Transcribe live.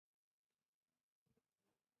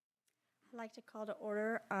I'd like to call to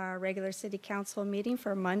order our regular city council meeting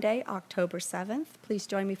for Monday, October 7th. Please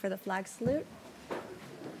join me for the flag salute.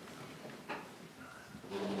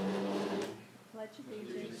 Pledge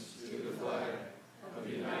allegiance to the flag of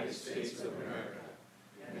the United States of America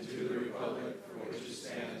and to the republic for which it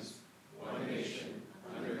stands, one nation,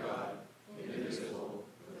 under God, indivisible,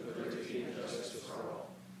 with liberty and justice for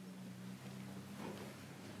all.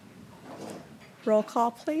 Roll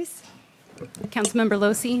call, please. Councilmember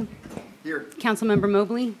Losi. Here. Councilmember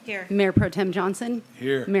Mobley. Here. Mayor Pro Tem Johnson.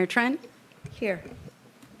 Here. Mayor Trent. Here.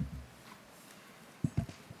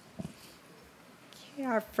 Okay,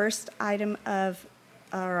 our first item,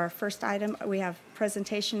 we have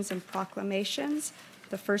presentations and proclamations.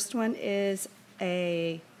 The first one is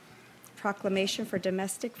a proclamation for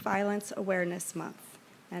Domestic Violence Awareness Month.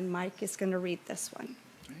 And Mike is going to read this one.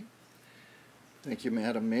 Thank you,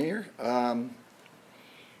 Madam Mayor.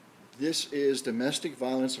 This is Domestic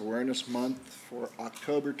Violence Awareness Month for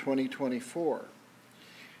October 2024.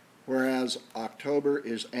 Whereas October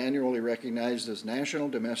is annually recognized as National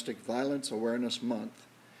Domestic Violence Awareness Month,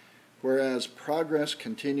 whereas progress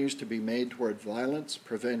continues to be made toward violence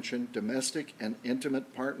prevention, domestic and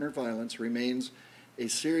intimate partner violence remains a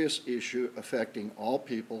serious issue affecting all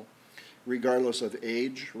people, regardless of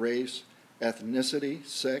age, race, ethnicity,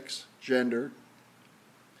 sex, gender,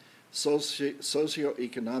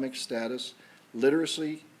 socioeconomic status,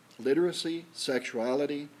 literacy,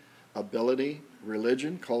 sexuality, ability,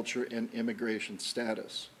 religion, culture, and immigration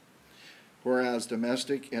status. Whereas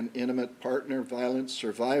domestic and intimate partner violence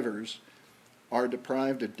survivors are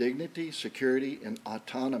deprived of dignity, security, and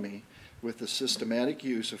autonomy with the systematic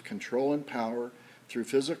use of control and power through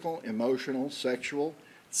physical, emotional, sexual,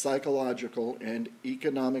 psychological, and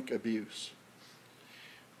economic abuse.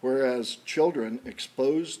 Whereas children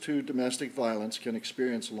exposed to domestic violence can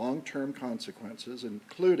experience long-term consequences,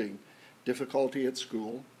 including difficulty at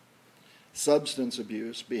school, substance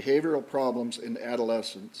abuse, behavioral problems in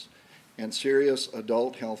adolescence, and serious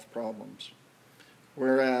adult health problems.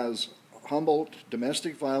 Whereas Humboldt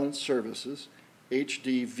Domestic Violence Services,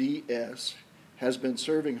 HDVS, has been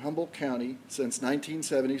serving Humboldt County since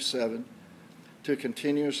 1977 to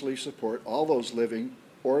continuously support all those living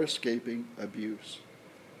or escaping abuse.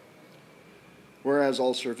 Whereas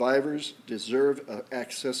all survivors deserve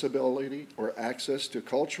accessibility or access to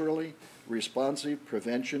culturally responsive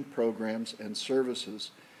prevention programs and services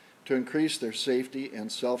to increase their safety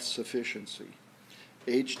and self-sufficiency.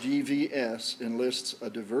 HDVS enlists a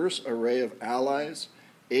diverse array of allies,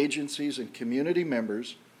 agencies, and community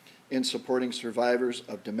members in supporting survivors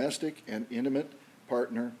of domestic and intimate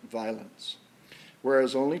partner violence.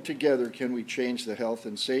 Whereas only together can we change the health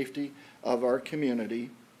and safety of our community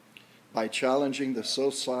by challenging the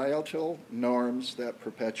societal norms that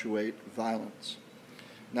perpetuate violence.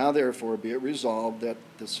 Now therefore be it resolved that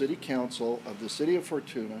the City Council of the City of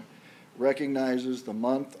Fortuna recognizes the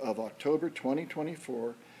month of October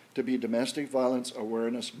 2024 to be Domestic Violence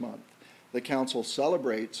Awareness Month. The Council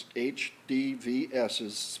celebrates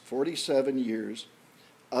HDVS's 47 years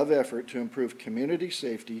of effort to improve community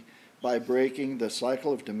safety by breaking the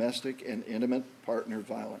cycle of domestic and intimate partner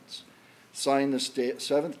violence. Signed the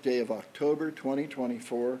 7th day of October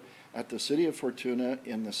 2024 at the City of Fortuna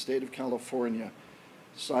in the state of California.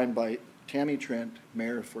 Signed by Tammy Trent,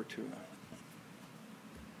 Mayor of Fortuna.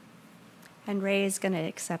 And Ray is going to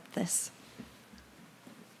accept this.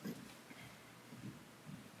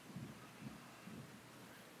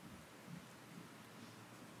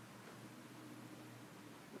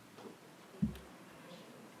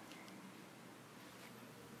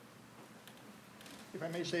 If I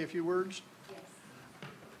may say a few words. Yes.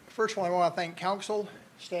 First of all, I want to thank council,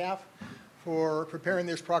 staff, for preparing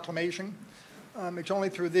this proclamation. It's only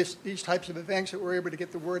through these types of events that we're able to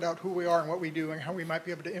get the word out who we are and what we do and how we might be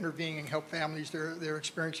able to intervene and help families that are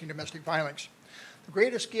experiencing domestic violence. The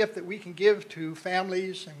greatest gift that we can give to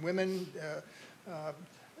families and women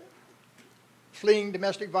fleeing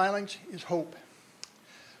domestic violence is hope.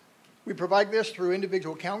 We provide this through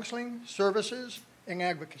individual counseling, services, and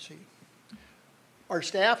advocacy. Our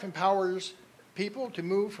staff empowers people to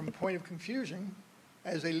move from a point of confusion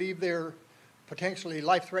as they leave their potentially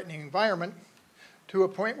life-threatening environment to a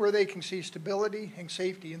point where they can see stability and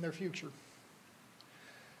safety in their future.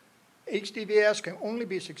 HDVS can only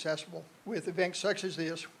be successful with events such as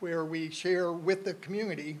this, where we share with the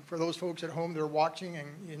community, for those folks at home that are watching and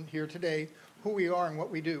in here today, who we are and what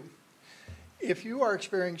we do. If you are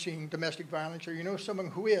experiencing domestic violence or you know someone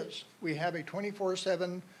who is, we have a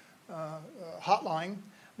 24/7 hotline.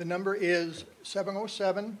 The number is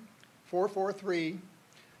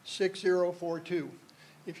 707-443-6042.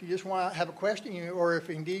 If you just want to have a question, or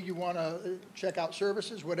if indeed you want to check out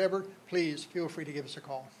services, whatever, please feel free to give us a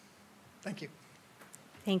call. Thank you.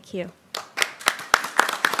 Thank you.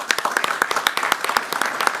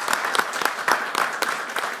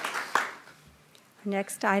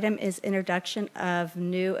 Next item is introduction of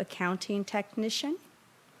new accounting technician.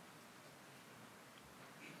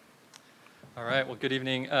 All right, well, good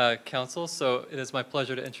evening, Council. So it is my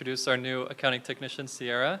pleasure to introduce our new accounting technician,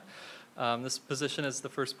 Sierra. This position is the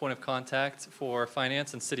first point of contact for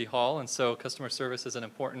finance and City Hall, and so customer service is an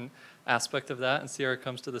important aspect of that. And Sierra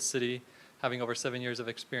comes to the city having over 7 years of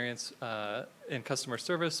experience in customer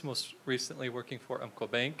service, most recently working for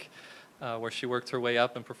Bank, where she worked her way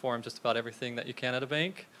up and performed just about everything that you can at a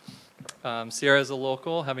bank. Sierra is a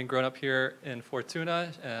local, having grown up here in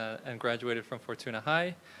Fortuna and graduated from Fortuna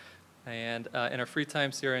High. And in her free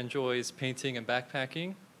time, Sierra enjoys painting and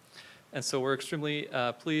backpacking. And so we're extremely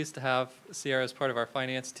pleased to have Sierra as part of our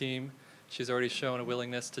finance team. She's already shown a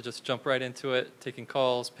willingness to just jump right into it, taking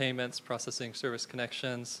calls, payments, processing service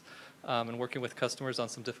connections, and working with customers on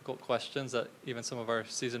some difficult questions that even some of our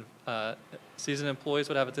seasoned employees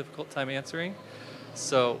would have a difficult time answering.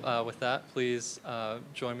 So with that, please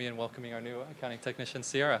join me in welcoming our new accounting technician,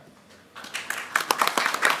 Sierra.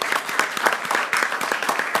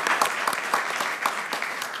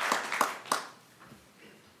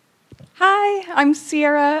 Hi, I'm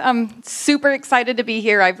Sierra. I'm super excited to be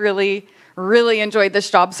here. I've really enjoyed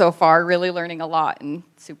this job so far, really learning a lot, and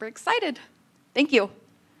super excited. Thank you.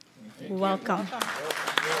 Welcome.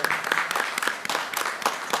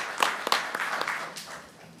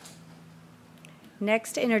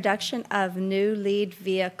 Next, introduction of new lead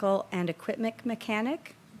vehicle and equipment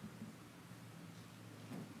mechanic.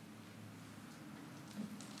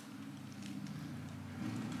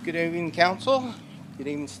 Good evening, Council. Good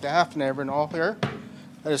evening, staff and everyone all here.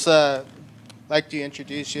 I just like to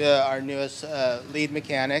introduce you our newest lead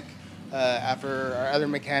mechanic after our other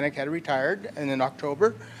mechanic had retired in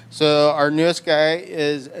October. So our newest guy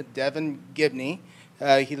is Devin Gibney.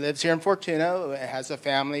 He lives here in Fortuna, has a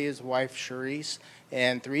family, his wife Cherise,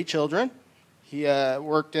 and 3 children. He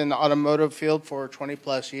worked in the automotive field for 20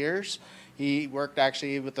 plus years. He worked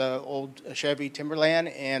actually with the old Chevy Timberland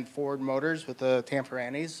and Ford Motors with the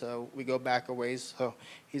Tamparanis, so we go back a ways, so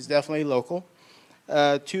he's definitely local.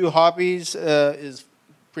 2 hobbies is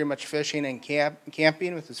pretty much fishing and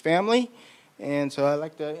camping with his family. And so I'd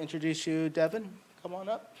like to introduce you, Devin. Come on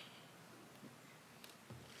up.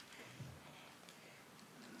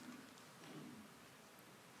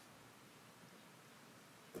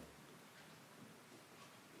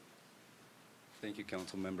 Thank you,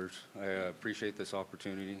 council members. I appreciate this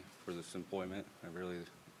opportunity for this employment. I really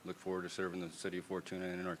look forward to serving the city of Fortuna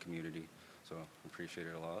and in our community. So I appreciate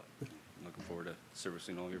it a lot. I'm looking forward to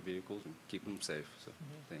servicing all your vehicles and keeping them safe. So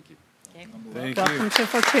thank you. Thank Welcome you. to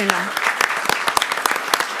Fortuna.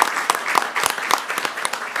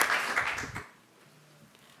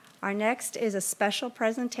 Our next is a special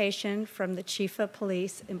presentation from the Chief of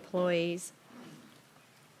Police employees.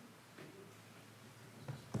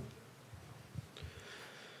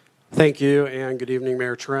 Thank you, and good evening,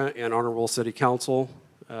 Mayor Trent and Honorable City Council.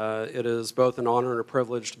 It is both an honor and a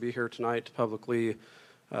privilege to be here tonight to publicly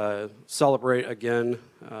celebrate again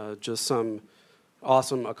just some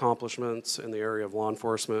awesome accomplishments in the area of law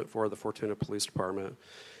enforcement for the Fortuna Police Department.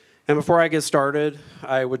 And before I get started,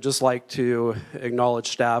 I would just like to acknowledge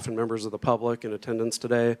staff and members of the public in attendance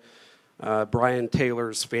today. Brian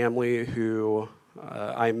Taylor's family, who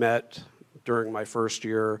I met during my first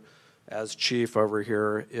year as chief over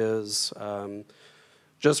here, is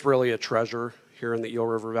just really a treasure here in the Eel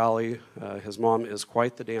River Valley. His mom is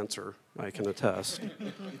quite the dancer, I can attest.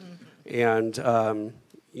 And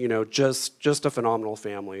you know, just a phenomenal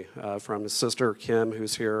family, from his sister Kim,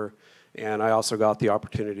 who's here, and I also got the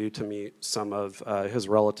opportunity to meet some of his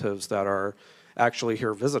relatives that are actually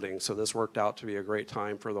here visiting. So this worked out to be a great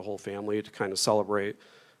time for the whole family to kind of celebrate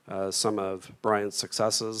some of Brian's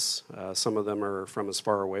successes. Some of them are from as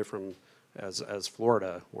far away from as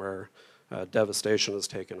Florida, where devastation has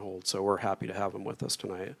taken hold. So we're happy to have him with us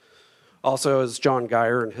tonight. Also is John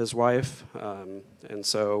Geyer and his wife, and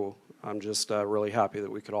so I'm just really happy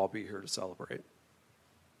that we could all be here to celebrate.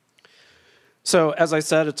 So as I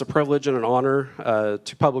said, it's a privilege and an honor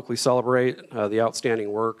to publicly celebrate the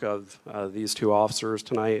outstanding work of these 2 officers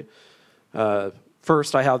tonight.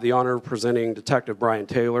 First, I have the honor of presenting Detective Brian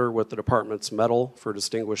Taylor with the department's Medal for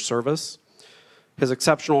Distinguished Service. His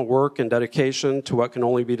exceptional work and dedication to what can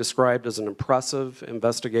only be described as an impressive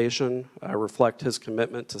investigation reflect his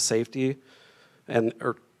commitment to safety and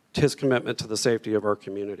his commitment to the safety of our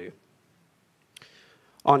community.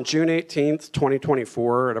 On June 18th,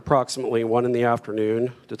 2024, at approximately 1 in the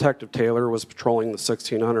afternoon, Detective Taylor was patrolling the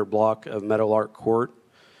 1600 block of Meadowlark Court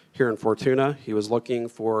here in Fortuna. He was looking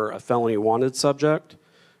for a felony wanted subject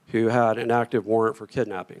who had an active warrant for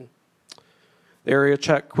kidnapping. The area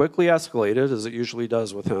check quickly escalated, as it usually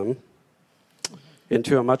does with him,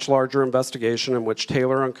 into a much larger investigation in which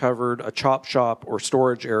Taylor uncovered a chop shop or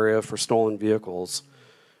storage area for stolen vehicles,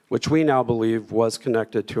 which we now believe was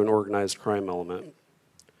connected to an organized crime element.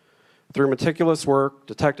 Through meticulous work,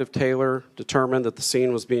 Detective Taylor determined that the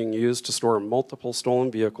scene was being used to store multiple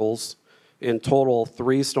stolen vehicles. In total,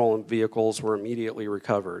 3 stolen vehicles were immediately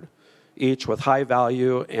recovered, each with high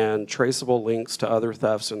value and traceable links to other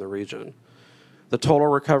thefts in the region. The total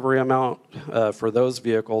recovery amount for those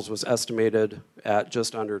vehicles was estimated at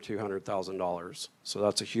just under $200,000. So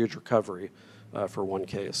that's a huge recovery for one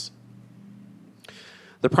case.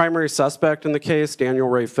 The primary suspect in the case, Daniel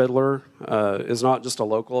Ray Fiddler, is not just a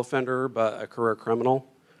local offender, but a career criminal.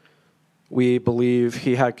 We believe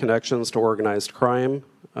he had connections to organized crime.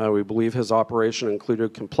 We believe his operation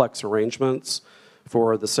included complex arrangements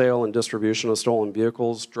for the sale and distribution of stolen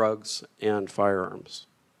vehicles, drugs, and firearms.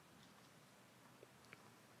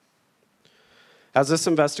 As this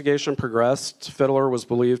investigation progressed, Fiddler was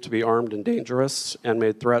believed to be armed and dangerous and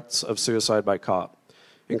made threats of suicide by cop,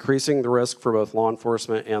 increasing the risk for both law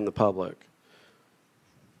enforcement and the public.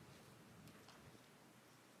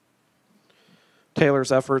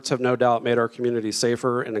 Taylor's efforts have no doubt made our community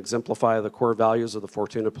safer and exemplify the core values of the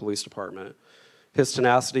Fortuna Police Department. His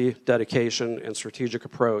tenacity, dedication, and strategic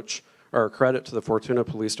approach are a credit to the Fortuna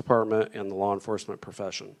Police Department and the law enforcement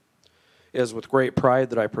profession. It is with great pride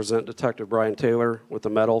that I present Detective Brian Taylor with the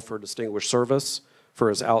Medal for Distinguished Service for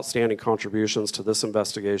his outstanding contributions to this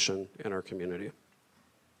investigation in our community.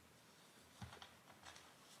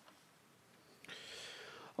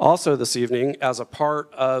 Also this evening, as a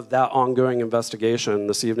part of that ongoing investigation,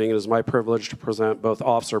 this evening it is my privilege to present both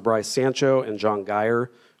Officer Bryce Sancho and John Geyer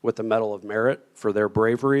with the Medal of Merit for their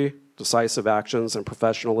bravery, decisive actions, and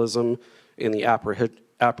professionalism in the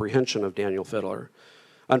apprehension of Daniel Fiddler.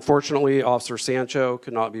 Unfortunately, Officer Sancho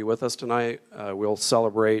could not be with us tonight. We'll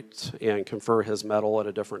celebrate and confer his medal at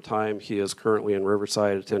a different time. He is currently in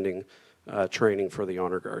Riverside attending training for the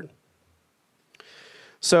Honor Guard.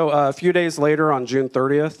 So a few days later, on June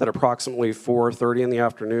 30th, at approximately 4:30 in the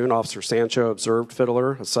afternoon, Officer Sancho observed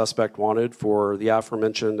Fiddler, a suspect wanted for the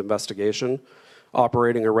aforementioned investigation,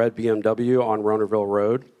 operating a red BMW on Ronerville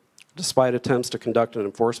Road. Despite attempts to conduct an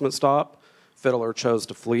enforcement stop, Fiddler chose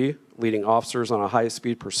to flee, leading officers on a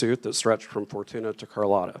high-speed pursuit that stretched from Fortuna to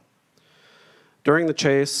Carlotta. During the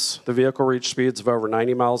chase, the vehicle reached speeds of over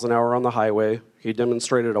 90 miles an hour on the highway. He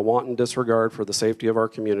demonstrated a wanton disregard for the safety of our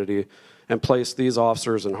community and placed these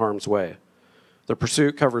officers in harm's way. The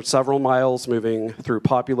pursuit covered several miles, moving through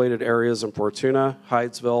populated areas in Fortuna,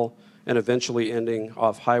 Hydesville, and eventually ending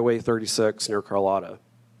off Highway 36 near Carlotta.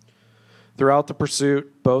 Throughout the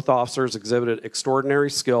pursuit, both officers exhibited extraordinary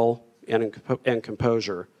skill and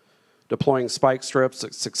composure, deploying spike strips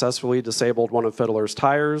that successfully disabled one of Fiddler's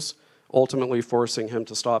tires, ultimately forcing him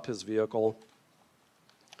to stop his vehicle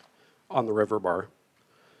on the river bar.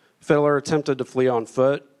 Fiddler attempted to flee on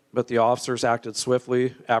foot, but the officers acted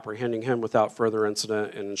swiftly, apprehending him without further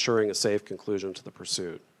incident and ensuring a safe conclusion to the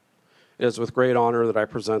pursuit. It is with great honor that I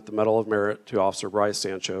present the Medal of Merit to Officer Bryce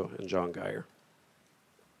Sancho and John Geyer.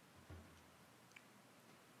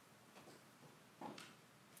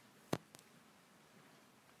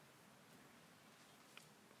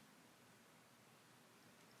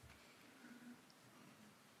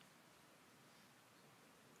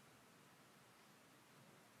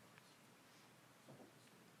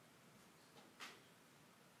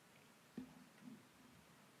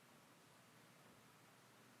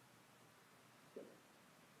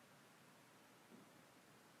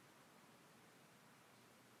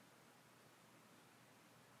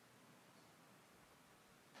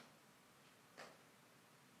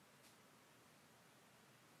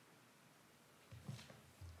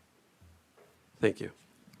 Thank you.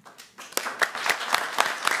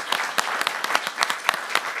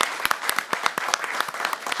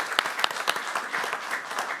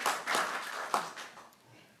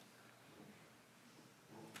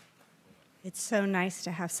 It's so nice to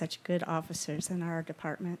have such good officers in our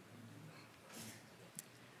department.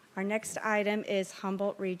 Our next item is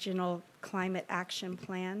Humboldt Regional Climate Action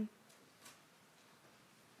Plan.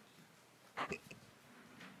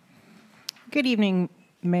 Good evening,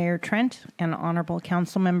 Mayor Trent and honorable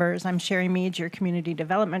council members. I'm Sherry Meade, your Community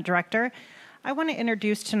Development Director. I want to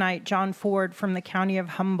introduce tonight John Ford from the County of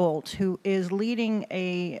Humboldt, who is leading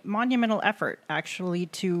a monumental effort actually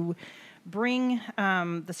to bring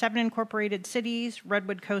the 7 incorporated cities,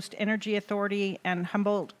 Redwood Coast Energy Authority, and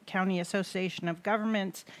Humboldt County Association of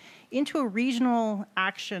Governments into a regional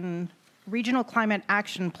climate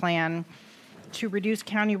action plan to reduce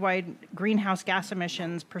countywide greenhouse gas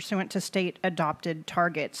emissions pursuant to state-adopted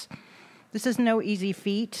targets. This is no easy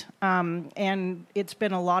feat, and it's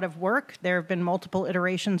been a lot of work. There have been multiple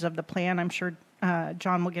iterations of the plan. I'm sure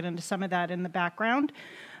John will get into some of that in the background.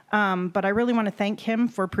 But I really want to thank him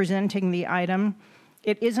for presenting the item.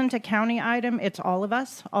 It isn't a county item, it's all of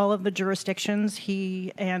us, all of the jurisdictions.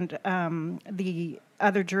 He and the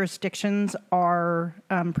other jurisdictions are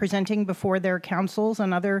presenting before their councils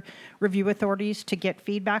and other review authorities to get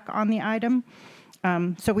feedback on the item.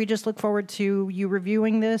 So we just look forward to you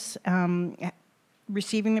reviewing this,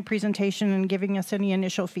 receiving the presentation, and giving us any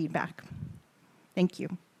initial feedback. Thank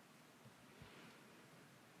you.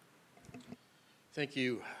 Thank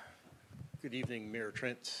you. Good evening, Mayor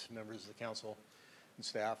Trent, members of the council and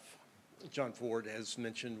staff. John Ford, as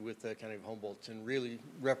mentioned, with the County of Humboldt, and really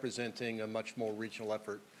representing a much more regional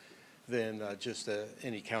effort than just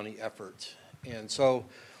any county effort. And so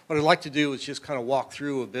what I'd like to do is just kind of walk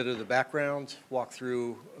through a bit of the background, walk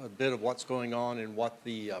through a bit of what's going on and what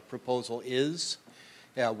the proposal is,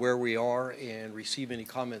 where we are, and receive any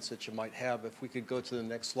comments that you might have. If we could go to the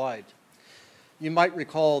next slide. You might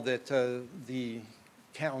recall that the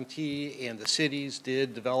county and the cities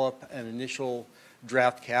did develop an initial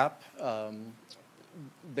draft cap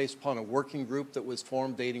based upon a working group that was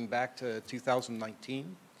formed dating back to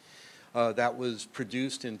 2019. That was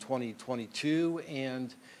produced in 2022,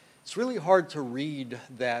 and it's really hard to read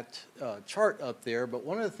that chart up there, but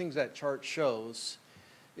one of the things that chart shows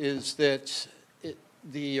is that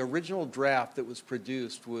the original draft that was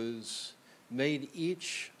produced made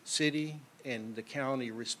each city and the county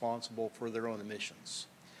responsible for their own emissions.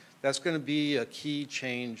 That's going to be a key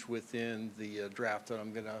change within the draft that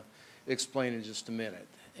I'm going to explain in just a minute.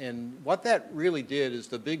 And what that really did is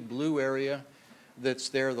the big blue area that's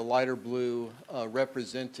there, the lighter blue,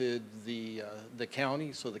 represented the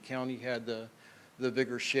county. So the county had the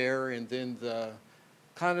bigger share, and then the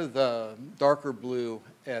kind of the darker blue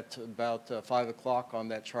at about 5 o'clock on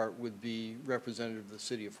that chart would be representative of the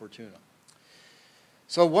city of Fortuna.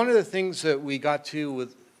 So one of the things that we got to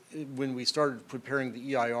when we started preparing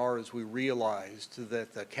the EIR is we realized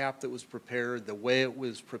that the cap that was prepared, the way it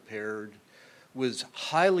was prepared, was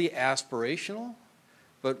highly aspirational,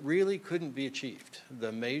 but really couldn't be achieved.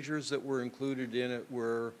 The measures that were included in it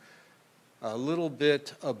were a little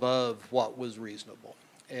bit above what was reasonable.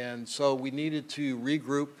 And so we needed to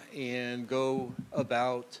regroup and go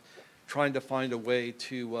about trying to find a way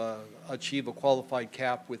to achieve a qualified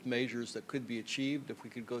cap with measures that could be achieved. If we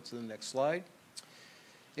could go to the next slide.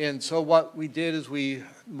 And so what we did is we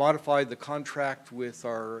modified the contract with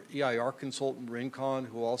our EIR consultant, Rincon,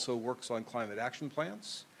 who also works on climate action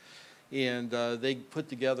plans. And they put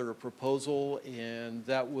together a proposal, and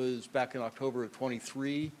that was back in October of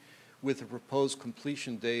 23 with a proposed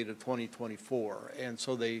completion date of 2024. And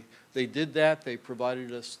so they did that. They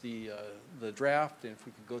provided us the draft, and if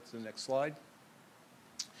we could go to the next slide.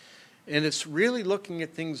 And it's really looking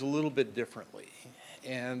at things a little bit differently.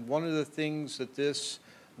 And one of the things that this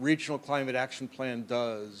Regional Climate Action Plan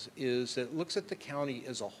does is it looks at the county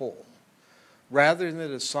as a whole. Rather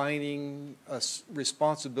than assigning a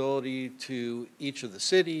responsibility to each of the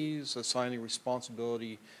cities, assigning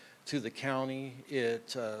responsibility to the county,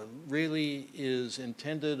 it really is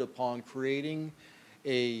intended upon creating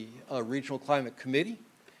a regional climate committee.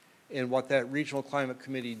 And what that regional climate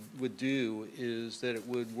committee would do is that it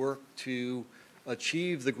would work to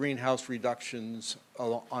achieve the greenhouse reductions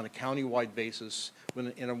on a county-wide basis.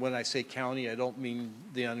 When I say county, I don't mean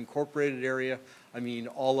the unincorporated area. I mean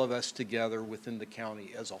all of us together within the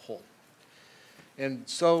county as a whole. And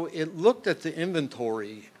so it looked at the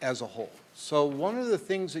inventory as a whole. So one of the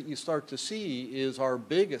things that you start to see is our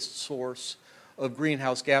biggest source of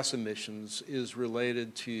greenhouse gas emissions is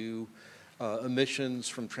related to emissions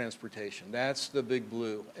from transportation. That's the big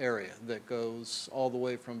blue area that goes all the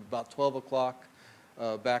way from about 12 o'clock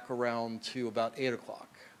back around to about 8 o'clock.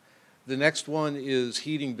 The next one is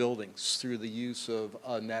heating buildings through the use of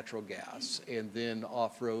natural gas, and then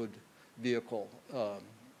off-road vehicle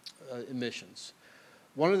emissions.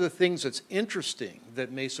 One of the things that's interesting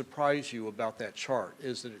that may surprise you about that chart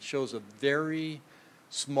is that it shows a very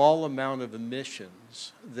small amount of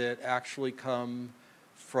emissions that actually come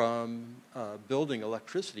from building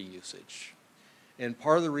electricity usage. And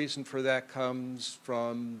part of the reason for that comes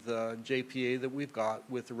from the JPA that we've got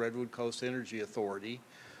with the Redwood Coast Energy Authority,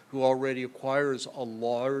 who already acquires a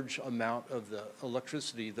large amount of the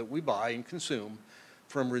electricity that we buy and consume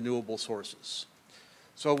from renewable sources.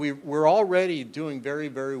 So we're already doing very,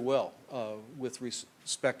 very well with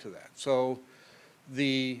respect to that. So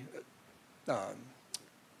the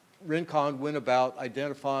Rincon went about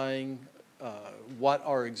identifying what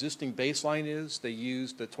our existing baseline is. They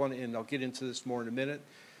used the 20, and I'll get into this more in a minute,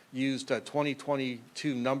 used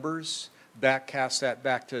 2022 numbers, cast that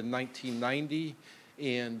back to 1990,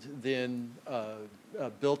 and then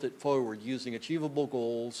built it forward using achievable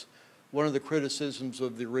goals. One of the criticisms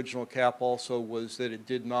of the original cap also was that it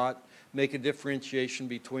did not make a differentiation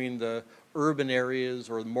between the urban areas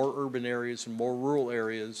or more urban areas and more rural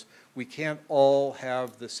areas. We can't all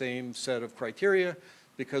have the same set of criteria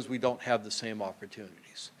because we don't have the same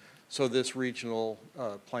opportunities. So this regional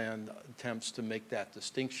plan attempts to make that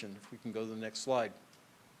distinction. If we can go to the next slide.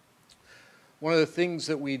 One of the things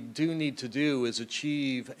that we do need to do is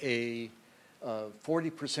achieve a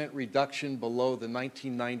 40% reduction below the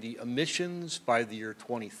 1990 emissions by the year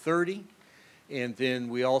 2030. And then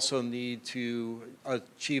we also need to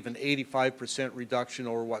achieve an 85% reduction,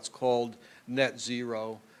 or what's called net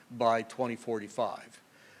zero, by 2045.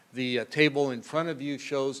 The table in front of you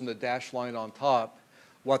shows in the dashed line on top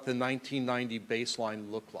what the 1990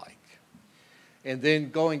 baseline looked like. And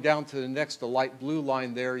then going down to the next, the light blue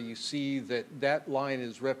line there, you see that that line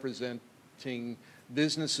is representing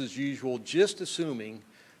business as usual, just assuming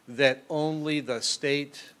that only the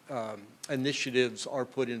state initiatives are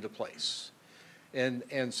put into place.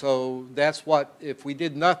 And so that's what, if we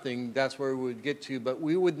did nothing, that's where we would get to, but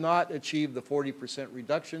we would not achieve the 40%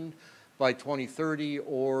 reduction by 2030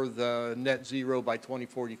 or the net zero by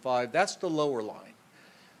 2045. That's the lower line.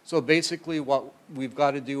 So basically what we've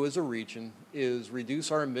got to do as a region is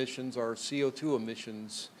reduce our emissions, our CO2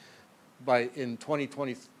 emissions, in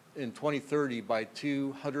 2030 by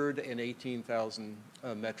 218,000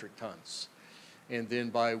 metric tons, and then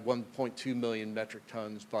by 1.2 million metric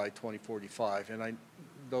tons by 2045. And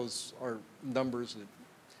those are numbers that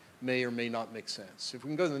may or may not make sense. If we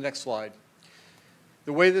can go to the next slide.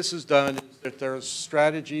 The way this is done is that there's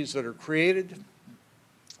strategies that are created,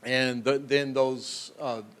 and then those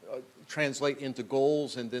translate into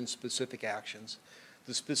goals and then specific actions.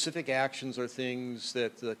 The specific actions are things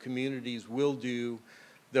that the communities will do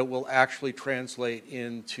that will actually translate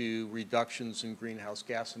into reductions in greenhouse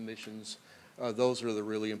gas emissions. Those are the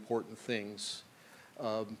really important things.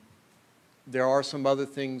 There are some other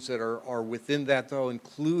things that are within that, though,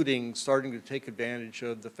 including starting to take advantage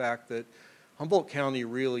of the fact that Humboldt County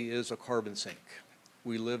really is a carbon sink.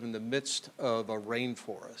 We live in the midst of a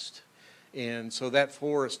rainforest. And so that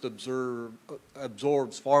forest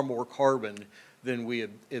absorbs far more carbon than we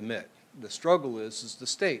emit. The struggle is the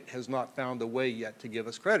state has not found a way yet to give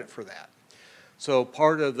us credit for that. So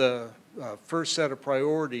part of the first set of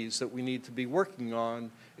priorities that we need to be working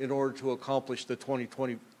on in order to accomplish the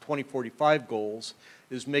 2045 goals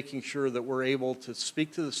is making sure that we're able to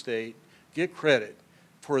speak to the state, get credit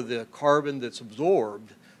for the carbon that's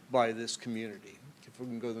absorbed by this community. If we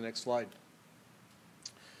can go to the next slide.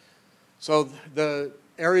 So the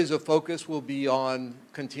areas of focus will be on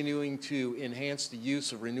continuing to enhance the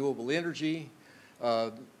use of renewable energy,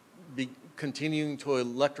 continuing to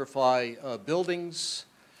electrify buildings,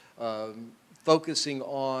 focusing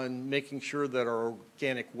on making sure that our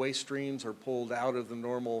organic waste streams are pulled out of the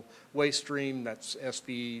normal waste stream. That's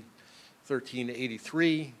SB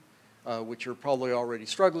 1383, which you're probably already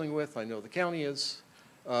struggling with. I know the county is.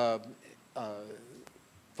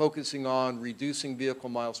 Focusing on reducing vehicle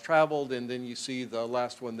miles traveled, and then you see the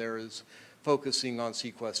last one there is focusing on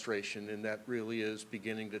sequestration, and that really is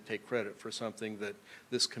beginning to take credit for something that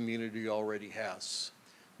this community already has.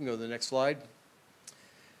 We can go to the next slide.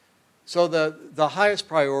 So the highest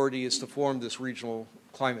priority is to form this regional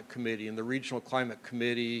climate committee, and the regional climate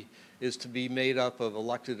committee is to be made up of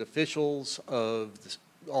elected officials of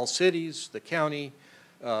all cities, the county,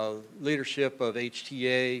 leadership of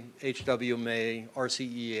HTA, HWMA,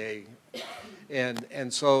 RCEA,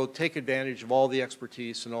 and so take advantage of all the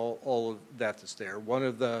expertise and all of that that's there. One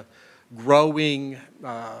of the growing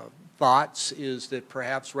thoughts is that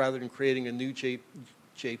perhaps rather than creating a new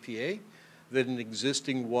JPA, that an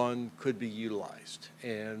existing one could be utilized.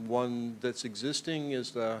 And one that's existing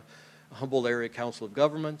is the Humboldt Area Council of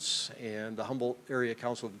Governments, and the Humboldt Area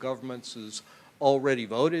Council of Governments is already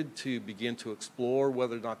voted to begin to explore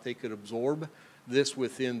whether or not they could absorb this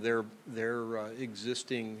within their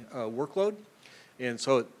existing workload. And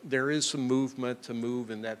so there is some movement to move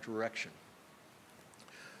in that direction.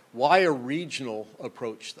 Why a regional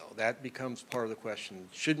approach, though? That becomes part of the question.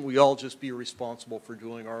 Shouldn't we all just be responsible for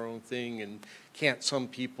doing our own thing, and can't some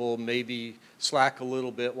people maybe slack a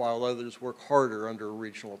little bit while others work harder under a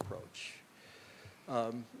regional approach?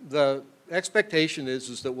 The expectation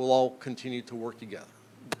is that we'll all continue to work together.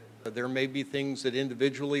 There may be things that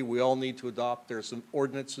individually we all need to adopt. There's some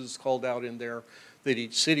ordinances called out in there that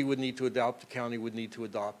each city would need to adopt, the county would need to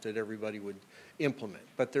adopt, that everybody would implement.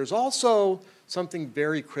 But there's also something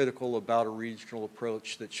very critical about a regional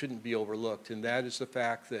approach that shouldn't be overlooked, and that is the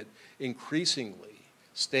fact that increasingly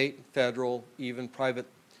state, federal, even private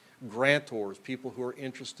grantors, people who are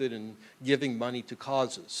interested in giving money to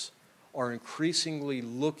causes, are increasingly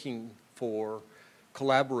looking for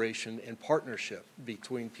collaboration and partnership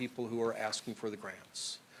between people who are asking for the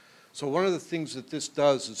grants. So one of the things that this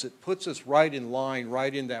does is it puts us right in line,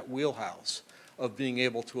 right in that wheelhouse of being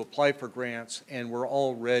able to apply for grants, and we're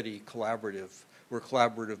already collaborative. We're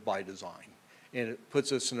collaborative by design, and it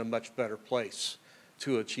puts us in a much better place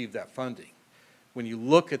to achieve that funding. When you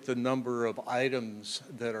look at the number of items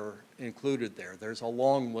that are included there, there's a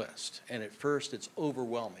long list, and at first it's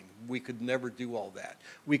overwhelming. We could never do all that.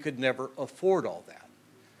 We could never afford all that.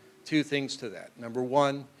 Two things to that. Number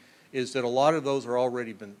one is that a lot of those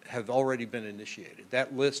have already been initiated.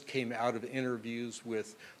 That list came out of interviews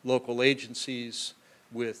with local agencies,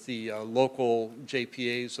 with the local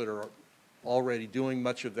JPAs that are already doing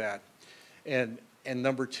much of that. And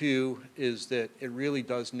number two is that it really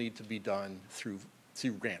does need to be done through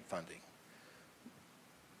grant funding.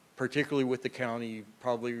 Particularly with the county, you've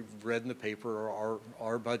probably read in the paper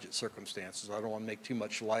our budget circumstances. I don't want to make too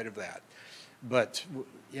much light of that. But,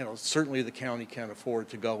 you know, certainly the county can't afford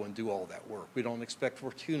to go and do all that work. We don't expect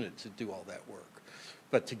Fortuna to do all that work.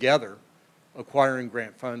 But together, acquiring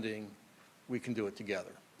grant funding, we can do it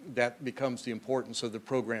together. That becomes the importance of the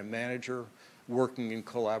program manager working in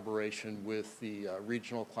collaboration with the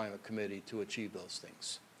Regional Climate Committee to achieve those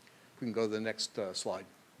things. We can go to the next slide.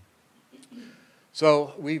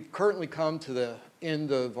 So we've currently come to the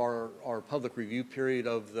end of our public review period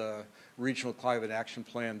of the Regional Climate Action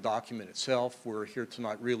Plan document itself. We're here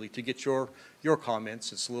tonight really to get your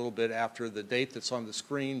comments. It's a little bit after the date that's on the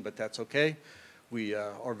screen, but that's okay. We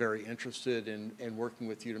are very interested in working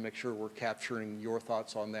with you to make sure we're capturing your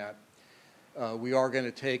thoughts on that. We are going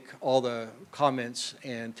to take all the comments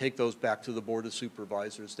and take those back to the Board of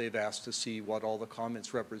Supervisors. They've asked to see what all the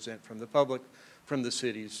comments represent from the public, from the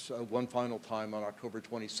cities, one final time on October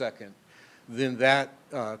 22nd. Then that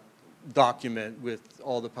document with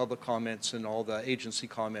all the public comments and all the agency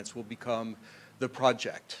comments will become the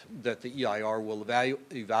project that the EIR will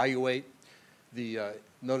evaluate. The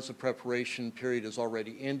notice of preparation period has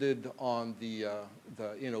already ended on the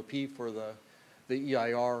NOP for the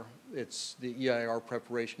EIR. The EIR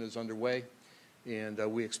preparation is underway, and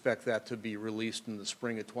we expect that to be released in the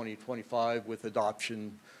spring of 2025 with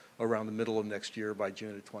adoption around the middle of next year by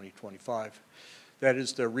June of 2025. That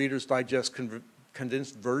is the Reader's Digest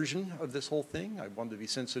condensed version of this whole thing. I wanted to be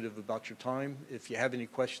sensitive about your time. If you have any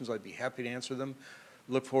questions, I'd be happy to answer them.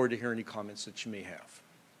 Look forward to hearing any comments that you may have.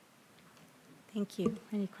 Thank you.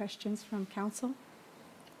 Any questions from council?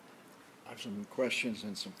 I have some questions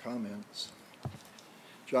and some comments.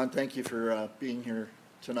 John, thank you for being here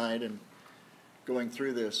tonight and going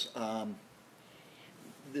through this.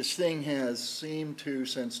 This thing has seemed to,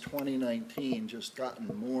 since 2019, just gotten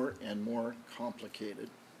more and more complicated.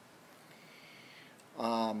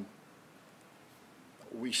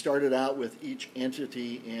 We started out with each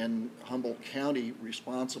entity in Humboldt County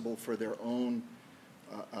responsible for their own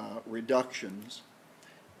reductions,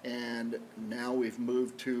 and now we've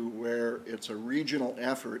moved to where it's a regional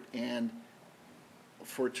effort, and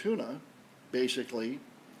Fortuna basically,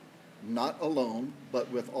 not alone, but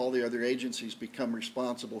with all the other agencies, become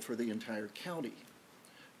responsible for the entire county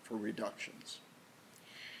for reductions.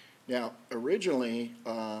 Now, originally,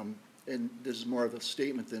 and this is more of a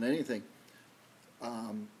statement than anything,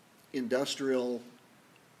 industrial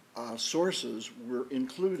sources were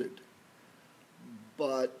included,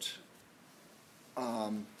 but,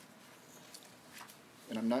 and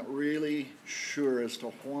I'm not really sure as to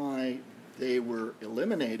why they were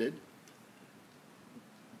eliminated,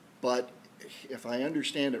 but if I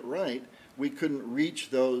understand it right, we couldn't reach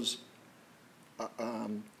those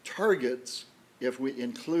targets if we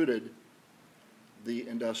included the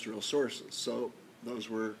industrial sources. So those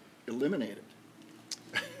were eliminated.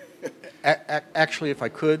 Actually, if I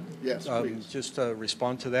could, yes, please. Just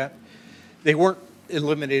respond to that. They weren't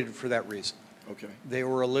eliminated for that reason. Okay. They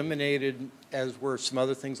were eliminated, as were some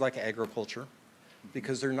other things like agriculture,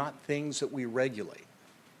 because they're not things that we regulate.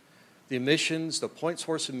 The emissions, the point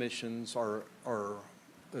source emissions are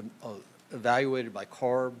evaluated by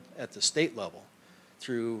CARB at the state level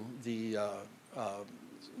through the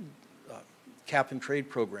cap and trade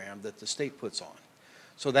program that the state puts on.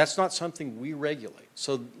 So that's not something we regulate.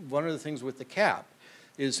 So one of the things with the cap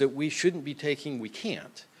is that we shouldn't be we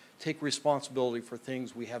can't take responsibility for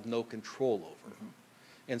things we have no control over.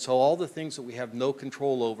 And so all the things that we have no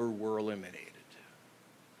control over were eliminated.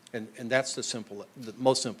 And that's the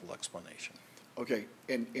most simple explanation. Okay,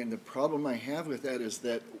 and the problem I have with that is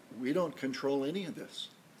that we don't control any of this.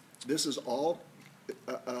 This is all,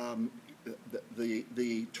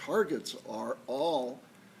 the targets are all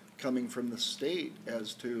coming from the state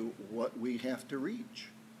as to what we have to reach.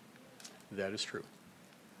 That is true.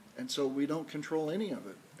 And so we don't control any of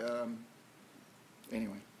it.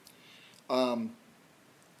 Anyway.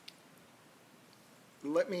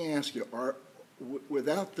 Let me ask you,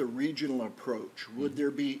 without the regional approach, would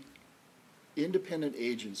there be independent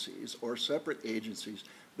agencies or separate agencies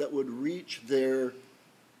that would reach their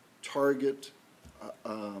target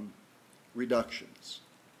reductions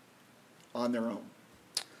on their own,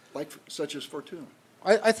 like such as Fortuna?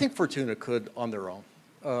 I think Fortuna could on their own.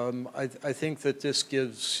 I think that this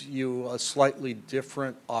gives you a slightly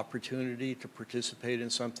different opportunity to participate in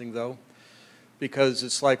something, though, because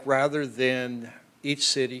it's like rather than each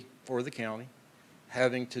city or the county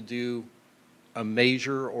having to do a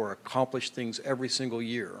measure or accomplish things every single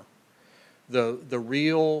year, the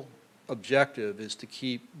real objective is to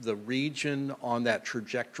keep the region on that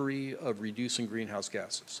trajectory of reducing greenhouse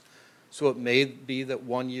gases. So it may be that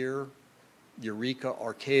one year Eureka,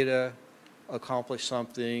 Arcata accomplish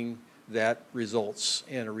something that results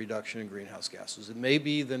in a reduction in greenhouse gases. It may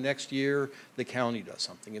be the next year the county does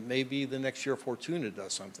something. It may be the next year Fortuna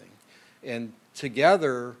does something. And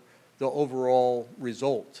together, the overall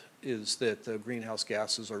result is that the greenhouse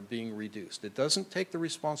gases are being reduced. It doesn't take the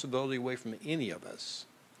responsibility away from any of us.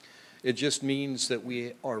 It just means that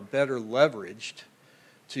we are better leveraged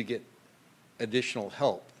to get additional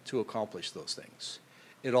help to accomplish those things.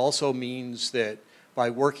 It also means that by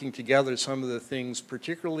working together, some of the things,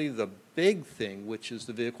 particularly the big thing, which is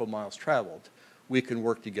the vehicle miles traveled, we can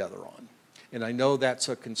work together on. And I know that's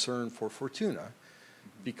a concern for Fortuna,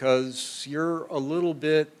 because you're a little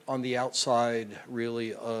bit on the outside,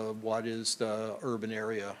 really, of what is the urban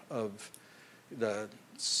area of the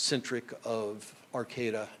centric of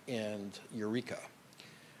Arcata and Eureka.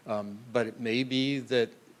 But it may be that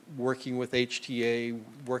working with HTA,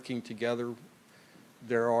 working together,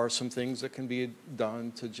 there are some things that can be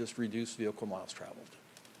done to just reduce vehicle miles traveled.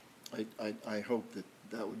 I hope that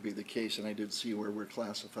that would be the case, and I did see where we're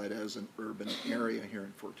classified as an urban area here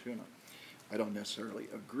in Fortuna. I don't necessarily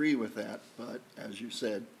agree with that, but as you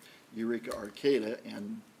said, Eureka, Arcata,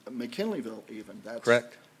 and McKinleyville even. That's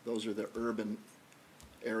correct. Those are the urban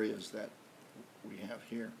areas that we have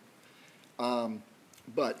here.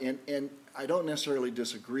 But I don't necessarily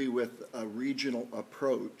disagree with a regional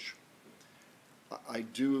approach. I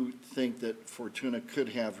do think that Fortuna could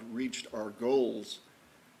have reached our goals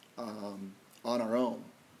on our own.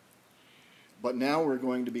 But now we're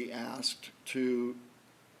going to be asked to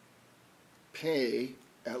pay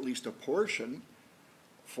at least a portion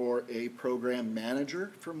for a program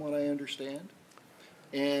manager, from what I understand.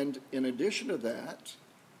 And in addition to that,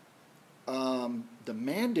 the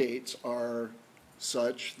mandates are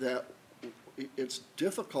such that it's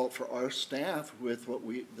difficult for our staff with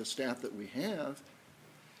the staff that we have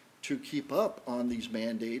to keep up on these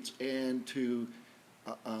mandates and to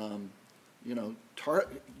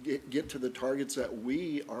get to the targets that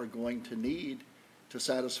we are going to need to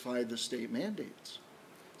satisfy the state mandates.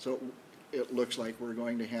 So it looks like we're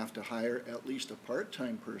going to have to hire at least a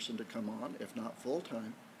part-time person to come on, if not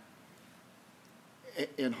full-time.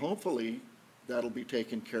 And hopefully that'll be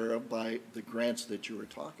taken care of by the grants that you were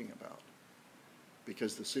talking about,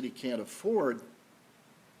 because the city can't afford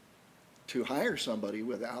to hire somebody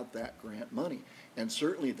without that grant money. And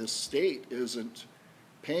certainly the state isn't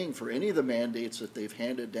paying for any of the mandates that they've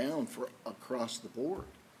handed down for across the board.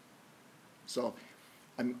 So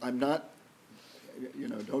I'm not,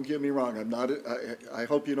 don't get me wrong, I'm not, I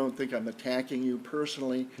hope you don't think I'm attacking you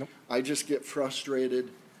personally. Nope. I just get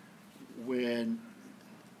frustrated when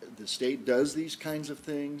the state does these kinds of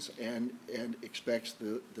things and expects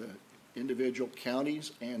the individual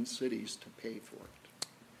counties and cities to pay for it.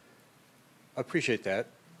 I appreciate that.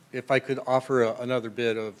 If I could offer another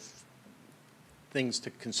bit of things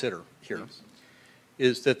to consider here, Please.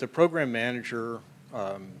 Is that the program manager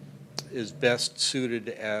is best suited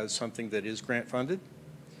as something that is grant funded,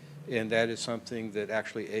 and that is something that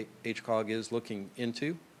actually HCOG is looking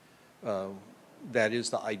into. That is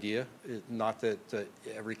the idea, not that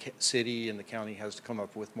every city in the county has to come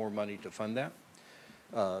up with more money to fund that.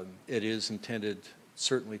 It is intended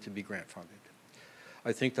certainly to be grant funded.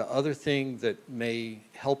 I think the other thing that may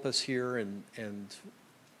help us here, and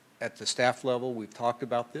at the staff level, we've talked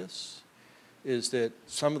about this, is that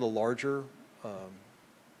some of the larger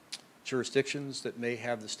jurisdictions that may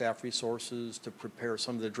have the staff resources to prepare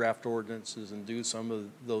some of the draft ordinances and do some of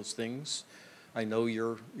those things. I know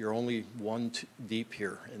you're only one deep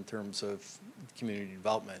here in terms of community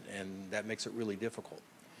development, and that makes it really difficult.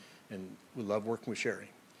 And we love working with Sherry.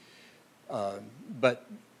 But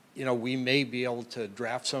you know, we may be able to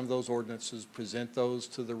draft some of those ordinances, present those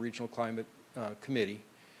to the Regional Climate Committee,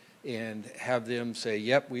 and have them say,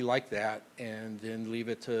 yep, we like that, and then leave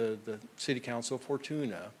it to the City Council of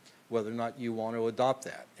Fortuna whether or not you want to adopt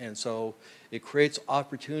that. And so it creates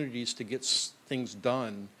opportunities to get things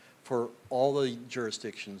done for all the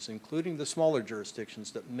jurisdictions, including the smaller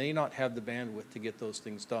jurisdictions that may not have the bandwidth to get those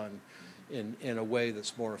things done in a way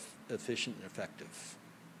that's more efficient and effective.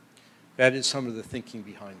 That is some of the thinking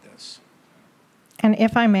behind this. And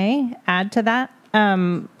if I may add to that,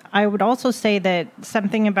 I would also say that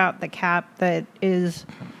something about the cap that is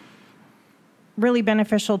really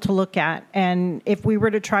beneficial to look at, and if we were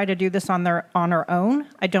to try to do this on our own,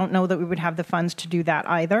 I don't know that we would have the funds to do that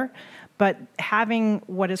either. But having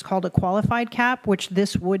what is called a qualified cap, which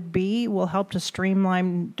this would be, will help to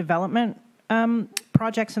streamline development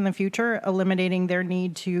projects in the future, eliminating their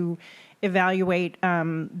need to evaluate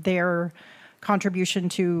their contribution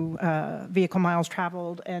to vehicle miles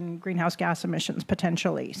traveled and greenhouse gas emissions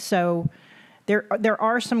potentially. So there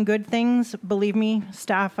are some good things. Believe me,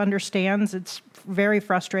 staff understands it's very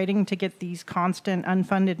frustrating to get these constant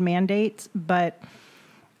unfunded mandates, but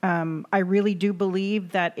I really do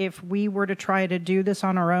believe that if we were to try to do this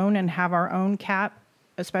on our own and have our own cap,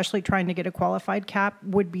 especially trying to get a qualified cap,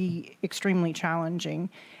 would be extremely challenging.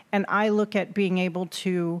 And I look at being able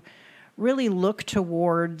to really look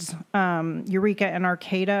towards Eureka and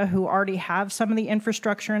Arcata, who already have some of the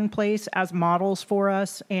infrastructure in place, as models for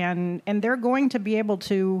us, and they're going to be able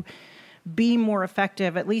to be more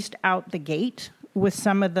effective, at least out the gate, with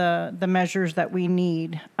some of the measures that we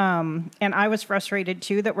need. And I was frustrated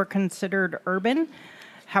too that we're considered urban.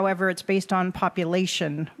 However, it's based on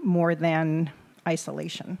population more than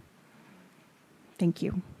isolation. Thank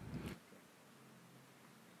you.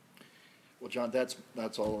 Well, John, that's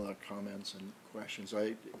all the comments and questions.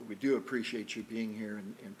 We do appreciate you being here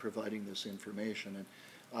and providing this information. And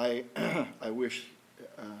I wish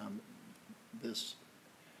this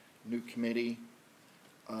new committee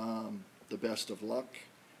the best of luck.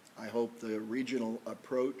 I hope the regional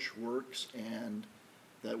approach works and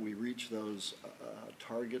that we reach those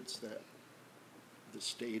targets that the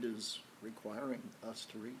state is requiring us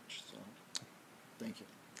to reach. So, thank you.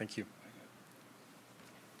 Thank you.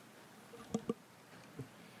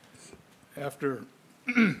 After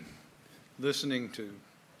listening to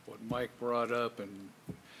what Mike brought up, and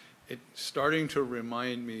it's starting to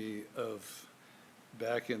remind me of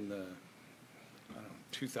back in the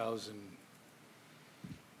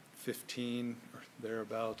 2015 or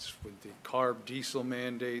thereabouts with the CARB diesel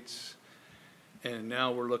mandates, and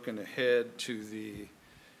now we're looking ahead to the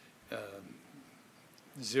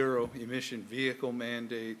zero emission vehicle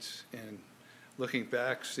mandates, and looking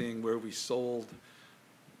back, seeing where we sold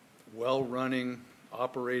well-running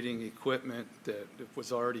operating equipment that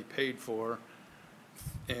was already paid for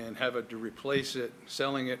and having to replace it,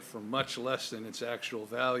 selling it for much less than its actual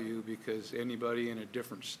value because anybody in a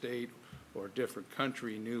different state or a different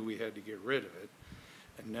country knew we had to get rid of it.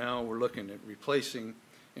 And now we're looking at replacing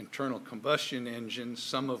internal combustion engines,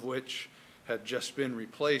 some of which had just been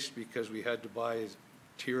replaced because we had to buy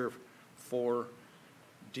Tier 4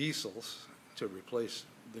 diesels to replace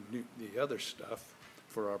the other stuff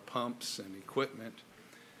for our pumps and equipment.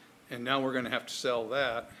 And now we're going to have to sell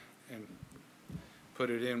that and put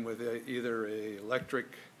it in with either a electric,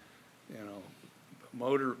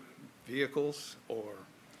 motor vehicles or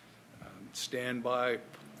standby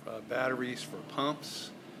batteries for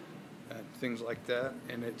pumps and things like that.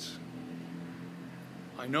 And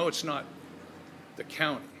I know it's not the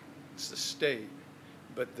county, it's the state,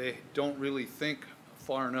 but they don't really think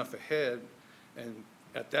far enough ahead. And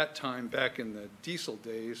at that time, back in the diesel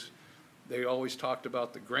days, they always talked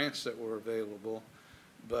about the grants that were available,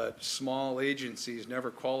 but small agencies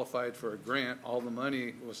never qualified for a grant. All the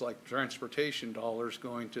money was like transportation dollars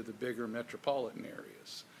going to the bigger metropolitan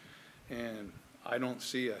areas. And I don't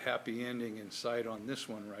see a happy ending in sight on this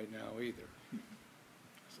one right now either.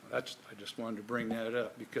 So I just wanted to bring that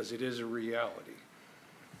up because it is a reality.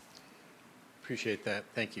 Appreciate that.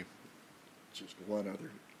 Thank you. Just one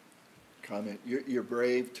other comment. You're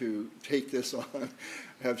brave to take this on.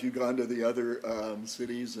 Have you gone to the other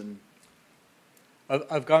cities? And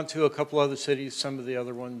I've gone to a couple other cities. Some of the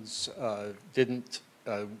other ones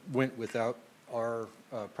went without our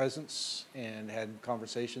presence and had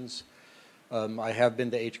conversations. I have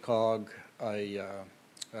been to HCOG.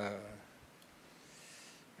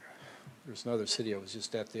 There's another city I was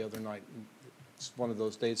just at the other night. It's one of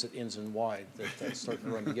those days that ends in Y that's starting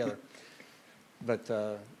to run together. But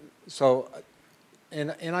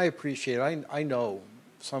and I appreciate it. I know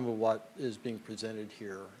some of what is being presented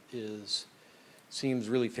here seems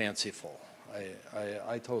really fanciful.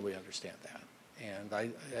 I totally understand that. And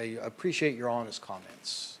I appreciate your honest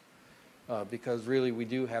comments because really we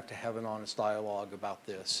do have to have an honest dialogue about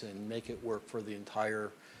this and make it work for the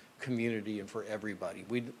entire community and for everybody.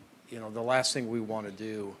 The last thing we want to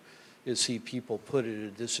do is see people put at a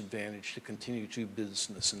disadvantage to continue to do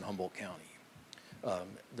business in Humboldt County,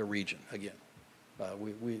 the region, again.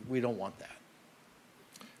 We don't want that.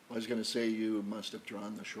 I was going to say you must have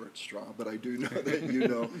drawn the short straw, but I do know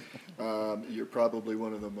that you're probably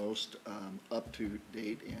one of the most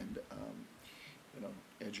up-to-date and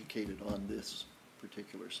educated on this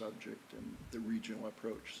particular subject and the regional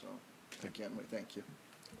approach. So again, we thank you.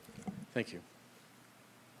 Thank you.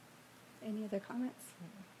 Any other comments?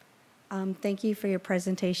 Thank you for your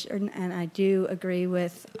presentation, and I do agree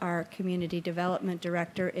with our community development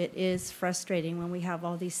director. It is frustrating when we have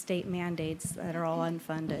all these state mandates that are all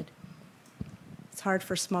unfunded. It's hard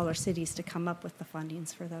for smaller cities to come up with the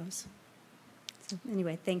fundings for those. So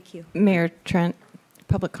anyway, thank you. Mayor Trent,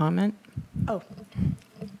 public comment. Oh.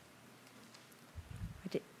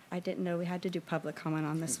 I didn't know we had to do public comment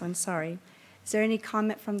on this one, sorry. Is there any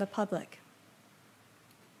comment from the public?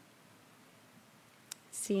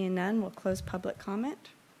 Seeing none, we'll close public comment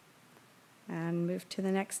and move to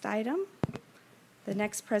the next item. The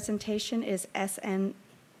next presentation is SNAP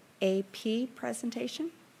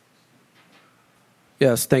presentation.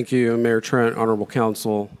 Yes, thank you, Mayor Trent, Honorable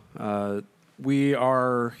Council. We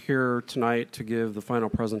are here tonight to give the final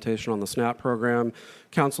presentation on the SNAP program.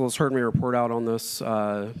 Council has heard me report out on this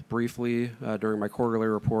briefly during my quarterly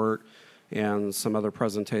report and some other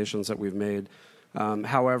presentations that we've made.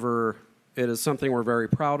 However, it is something we're very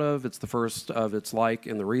proud of. It's the first of its like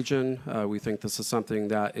in the region. We think this is something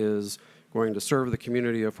that is going to serve the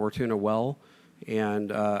community of Fortuna well.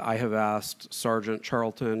 And I have asked Sergeant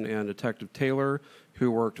Charlton and Detective Taylor, who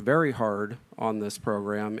worked very hard on this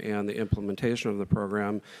program and the implementation of the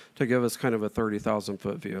program, to give us kind of a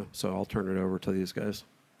 30,000-foot view. So I'll turn it over to these guys.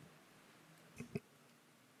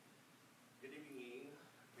 Good evening,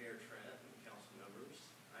 Mayor Trent and council members.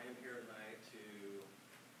 I am here tonight to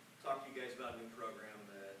talk to you guys about a new program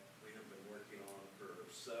that we have been working on for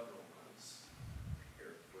several months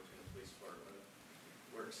here at the Fortuna Police Department.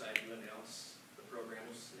 We're excited to announce the program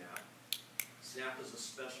of SNAP. SNAP is a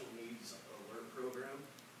special needs alert program.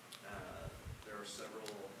 There are several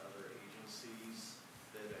other agencies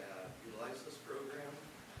that have utilized this program,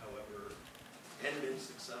 however, and been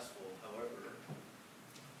successful. However,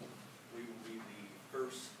 we will be the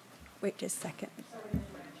first. Wait just a second.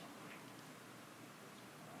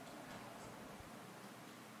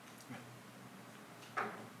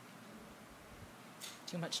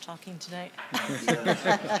 Too much talking tonight.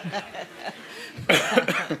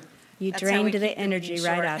 You drained the energy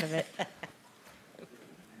right out of it.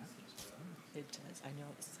 It does. I know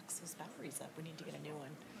it sucks those batteries up. We need to get a new one.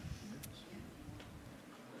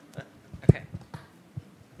 Okay.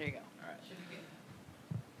 There you go. All right.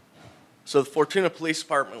 So the Fortuna Police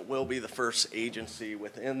Department will be the first agency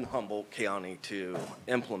within Humboldt County to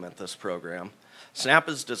implement this program. SNAP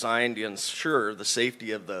is designed to ensure the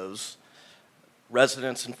safety of those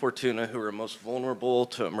residents in Fortuna who are most vulnerable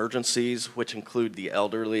to emergencies, which include the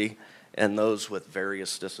elderly and those with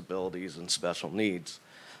various disabilities and special needs.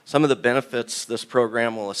 Some of the benefits this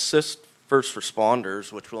program will assist first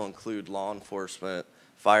responders, which will include law enforcement,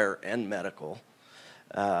 fire, and medical,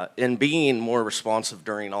 in being more responsive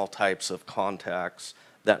during all types of contacts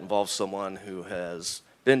that involve someone who has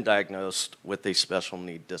been diagnosed with a special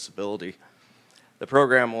need disability. The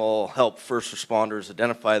program will help first responders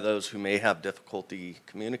identify those who may have difficulty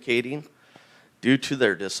communicating due to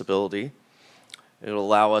their disability. It'll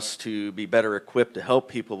allow us to be better equipped to help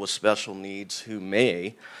people with special needs who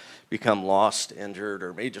may become lost, injured,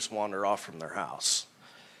 or may just wander off from their house.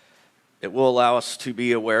 It will allow us to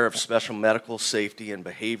be aware of special medical, safety, and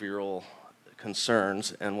behavioral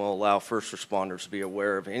concerns, and will allow first responders to be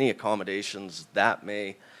aware of any accommodations that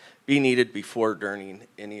may be needed before, during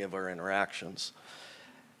any of our interactions.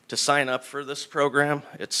 To sign up for this program,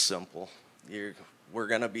 it's simple. We're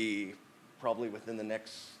going to be probably within the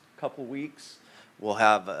next couple weeks. We'll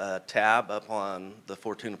have a tab up on the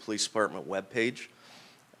Fortuna Police Department webpage.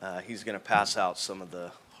 He's going to pass out some of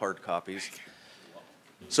the hard copies.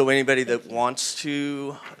 So anybody that wants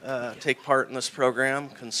to take part in this program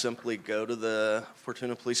can simply go to the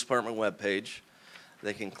Fortuna Police Department webpage.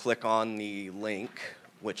 They can click on the link,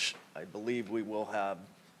 which I believe we will have.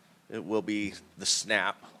 It will be the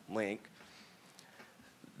SNAP link.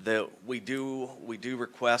 We do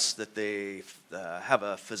request that they have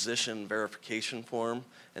a physician verification form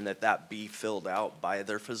and that be filled out by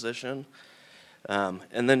their physician,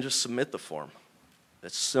 and then just submit the form.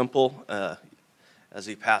 It's simple. As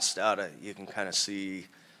he passed out, you can kind of see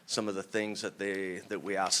some of the things that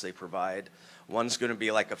we ask they provide. One's going to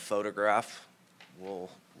be like a photograph. We'll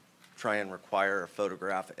try and require a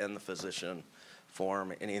photograph and the physician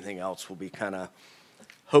form. Anything else will be kind of,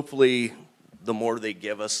 hopefully, the more they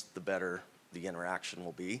give us, the better the interaction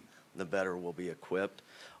will be, the better we'll be equipped.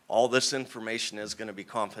 All this information is going to be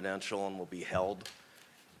confidential and will be held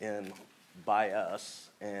in by us,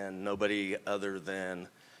 and nobody other than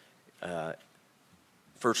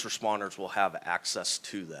first responders will have access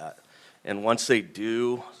to that. And once they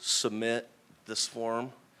do submit this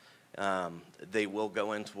form, they will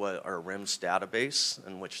go into our RIMS database,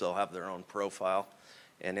 in which they'll have their own profile.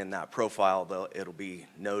 And in that profile, it'll be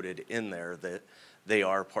noted in there that they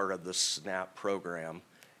are part of the SNAP program,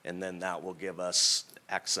 and then that will give us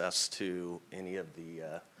access to any of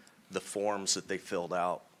the forms that they filled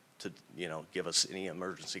out to, give us any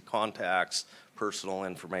emergency contacts, personal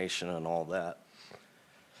information, and all that.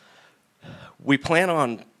 We plan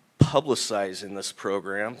on publicizing this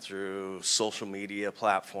program through social media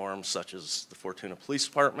platforms such as the Fortuna Police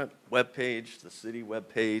Department webpage, the city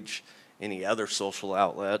webpage, any other social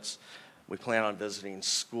outlets. We plan on visiting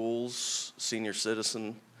schools, senior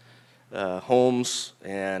citizen homes,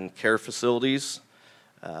 and care facilities.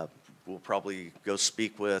 We'll probably go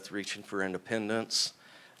speak with Reaching for Independence.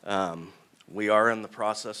 We are in the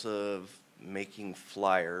process of making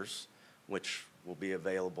flyers, which will be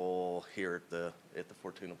available here at the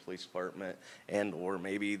Fortuna Police Department or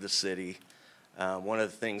maybe the city. One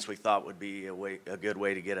of the things we thought would be a good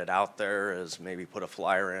way to get it out there is maybe put a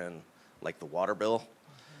flyer in like the water bill.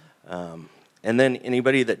 And then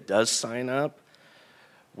anybody that does sign up,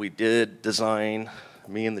 we did design,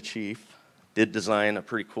 me and the chief did design a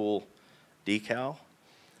pretty cool decal.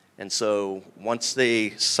 And so once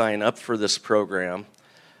they sign up for this program,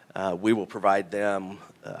 we will provide them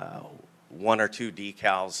one or two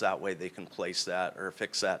decals. That way they can place that or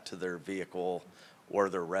affix that to their vehicle or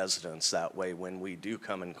their residence. That way when we do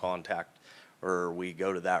come in contact or we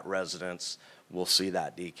go to that residence, we'll see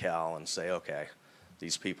that decal and say, okay,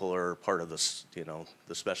 these people are part of this,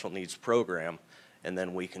 the special needs program, and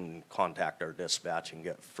then we can contact our dispatch and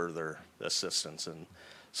get further assistance in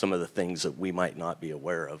some of the things that we might not be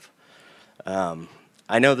aware of.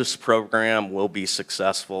 I know this program will be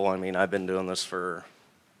successful. I mean, I've been doing this for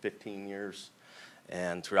 15 years,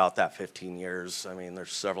 and throughout that 15 years, I mean,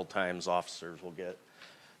 there's several times officers will get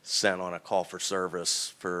sent on a call for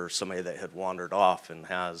service for somebody that had wandered off and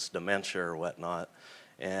has dementia or whatnot,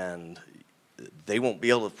 and they won't be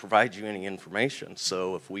able to provide you any information.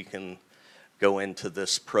 So if we can go into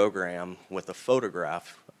this program with a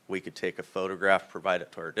photograph, we could take a photograph, provide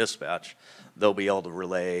it to our dispatch. They'll be able to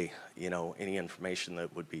relay, any information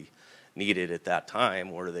that would be needed at that time,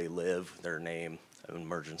 where they live, their name, an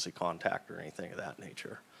emergency contact, or anything of that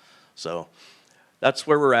nature. So that's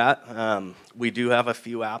where we're at. We do have a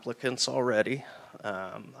few applicants already.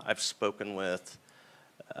 I've spoken with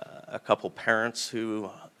a couple parents who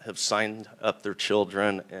have signed up their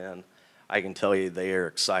children, and I can tell you they are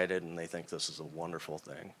excited and they think this is a wonderful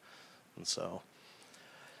thing. And so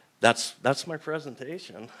that's my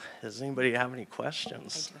presentation. Does anybody have any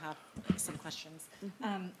questions? I do have some questions.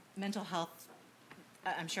 Mental health,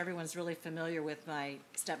 I'm sure everyone's really familiar with my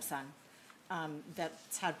stepson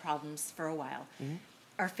that's had problems for a while. Mm-hmm.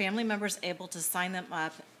 Are family members able to sign them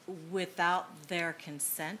up without their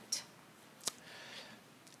consent?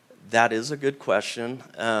 That is a good question.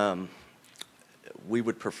 We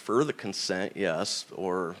would prefer the consent, yes,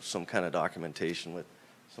 or some kind of documentation with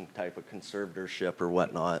some type of conservatorship or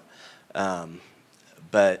whatnot.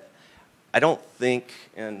 But I don't think,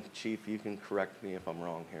 and Chief, you can correct me if I'm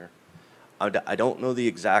wrong here, I don't know the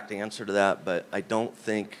exact answer to that, but I don't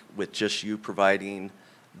think with just you providing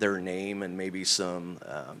their name and maybe some,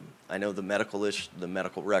 I know the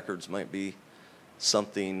medical records might be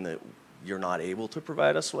something that you're not able to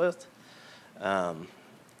provide us with.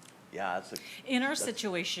 Yeah, in our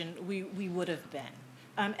situation, we would have been.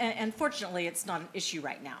 And fortunately, it's not an issue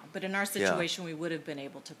right now. But in our situation, we would have been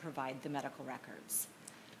able to provide the medical records.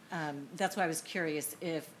 That's why I was curious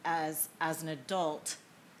if, as an adult,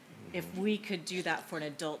 if we could do that for an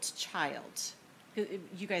adult child.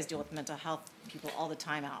 You guys deal with mental health people all the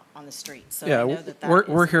time out on the street, so Yeah, I know that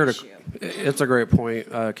we're is here an to. issue. It's a great point,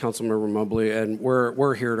 Councilmember Mobley, and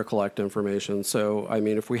we're here to collect information. So, I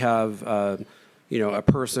mean, if we have, a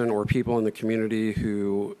person or people in the community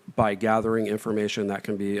who, by gathering information that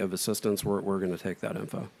can be of assistance, we're going to take that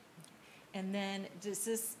info. And then,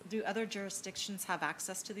 do other jurisdictions have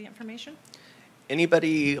access to the information?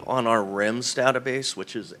 Anybody on our RIMS database,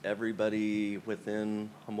 which is everybody within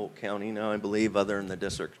Humboldt County now, I believe, other than the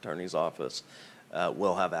district attorney's office,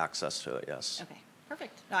 will have access to it, yes. Okay,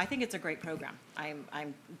 perfect. No, I think it's a great program. I'm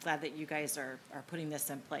glad that you guys are putting this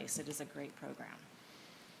in place. It is a great program.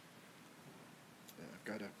 I've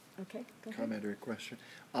got a Okay, go ahead. comment or a question.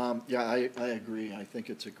 Yeah, I agree. I think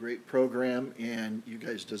it's a great program, and you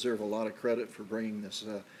guys deserve a lot of credit for bringing this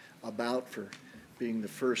about, for being the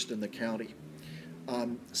first in the county.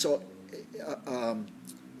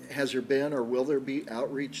 Has there been or will there be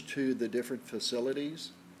outreach to the different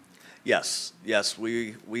facilities? Yes,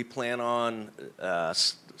 we plan on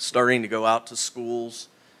starting to go out to schools,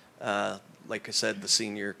 like I said, the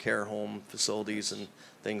senior care home facilities and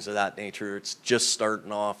things of that nature. It's just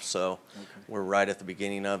starting off, so we're right at the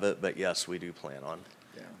beginning of it, but yes, we do plan on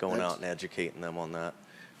going out and educating them on that.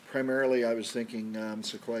 Primarily, I was thinking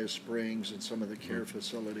Sequoia Springs and some of the care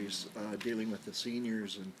facilities dealing with the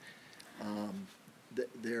seniors, and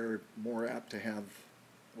they're more apt to have,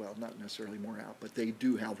 well, not necessarily more apt, but they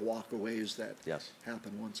do have walkaways that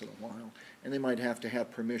happen once in a while. And they might have to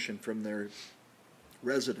have permission from their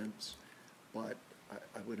residents, but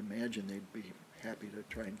I would imagine they'd be happy to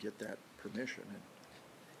try and get that permission.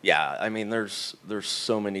 Yeah, I mean, there's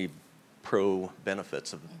so many pro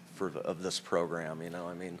benefits of this program,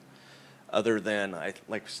 I mean, other than,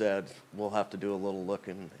 like I said, we'll have to do a little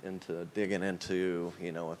looking into digging into,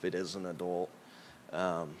 if it is an adult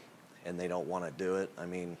and they don't want to do it. I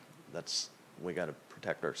mean, we got to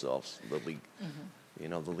protect ourselves,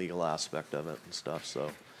 the legal aspect of it and stuff. So,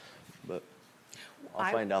 but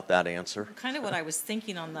I'll find out that answer. Kind of what I was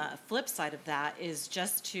thinking on the flip side of that is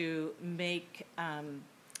just to make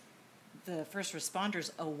the first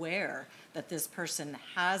responders aware that this person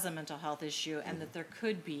has a mental health issue and that there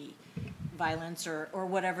could be violence or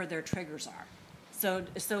whatever their triggers are. So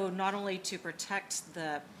not only to protect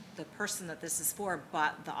the person that this is for,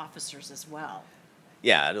 but the officers as well.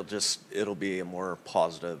 Yeah, it'll be a more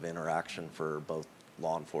positive interaction for both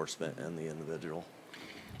law enforcement and the individual.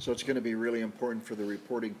 So it's going to be really important for the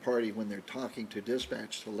reporting party when they're talking to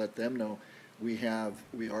dispatch to let them know we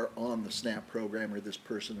are on the SNAP program, or this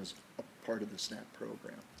person is a part of the SNAP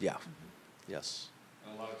program. Yeah. Yes.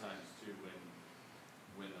 And a lot of times too,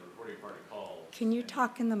 when the reporting party calls. Can you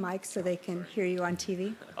talk in the mic so they can hear you on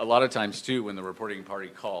TV? A lot of times too, when the reporting party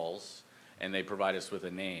calls and they provide us with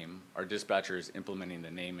a name, our dispatcher is implementing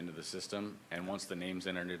the name into the system, and once the name's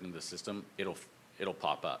entered into the system, it'll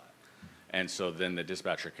pop up. And so then the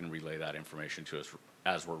dispatcher can relay that information to us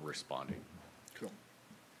as we're responding. Cool.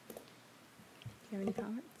 Do you have any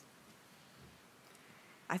comments?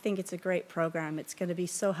 I think it's a great program. It's going to be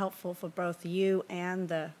so helpful for both you and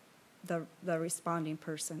the responding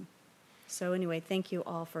person. So anyway, thank you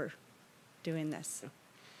all for doing this.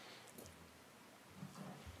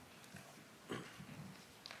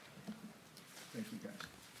 Thank you, guys.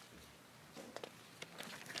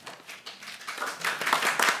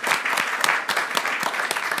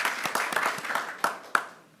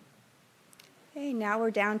 Okay, now we're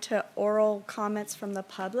down to oral comments from the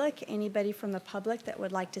public. Anybody from the public that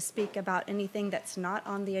would like to speak about anything that's not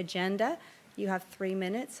on the agenda, you have 3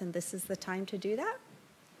 minutes, and this is the time to do that.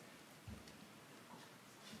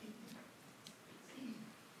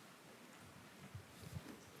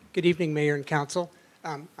 Good evening, Mayor and Council.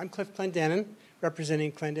 I'm Cliff Clendenin,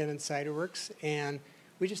 representing Clendenin Cider Works, and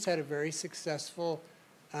we just had a very successful,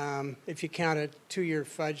 if you count a 2-year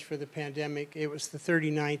fudge for the pandemic, it was the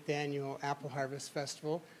 39th annual Apple Harvest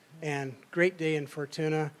Festival, and great day in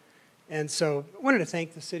Fortuna. And so I wanted to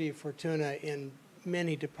thank the city of Fortuna in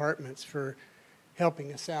many departments for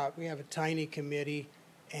helping us out. We have a tiny committee,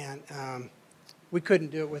 and we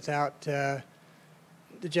couldn't do it without the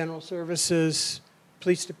general services,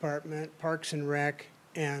 police department, Parks and Rec,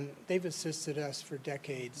 and they've assisted us for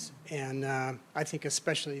decades. And I think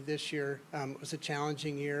especially this year was a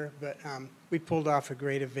challenging year, but we pulled off a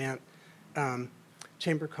great event.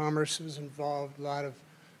 Chamber of Commerce was involved, a lot of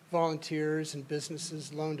volunteers and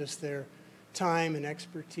businesses loaned us their time and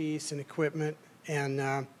expertise and equipment,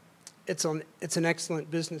 and it's an excellent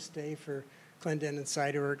business day for Clendenin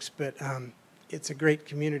Cider Works, but it's a great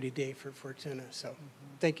community day for Fortuna, so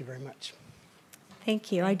thank you very much.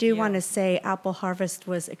 Thank you. I do want to say Apple Harvest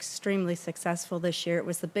was extremely successful this year. It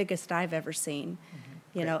was the biggest I've ever seen,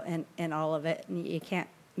 you know, and all of it. And you can't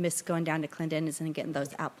miss going down to Clendenin's and getting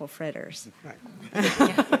those apple fritters. Right.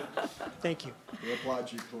 Thank you. We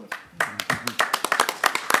applaud you, Cliff.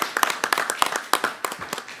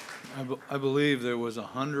 I believe there was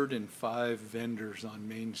 105 vendors on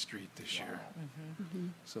Main Street this year.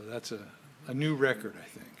 So that's a new record, I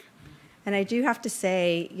think. And I do have to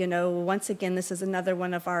say, you know, once again, this is another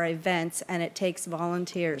one of our events, and it takes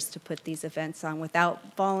volunteers to put these events on.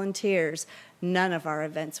 Without volunteers, none of our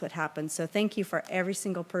events would happen. So thank you for every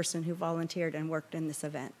single person who volunteered and worked in this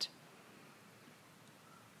event.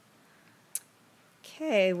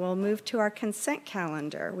 Okay, we'll move to our consent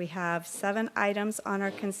calendar. We have 7 items on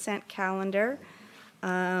our consent calendar.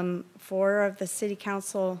 4 of the city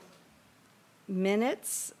council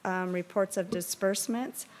minutes, reports of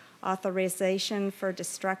disbursements, authorization for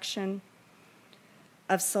destruction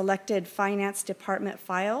of selected finance department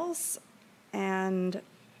files, and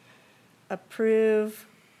approve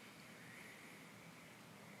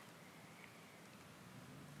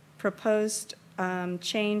proposed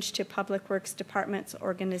change to Public Works Department's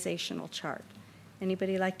organizational chart.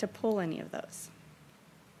 Anybody like to pull any of those?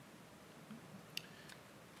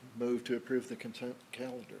 Move to approve the consent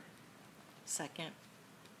calendar. Second.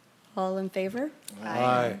 All in favor?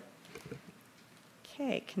 Aye.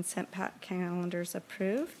 Okay, consent calendar's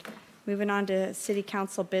approved. Moving on to city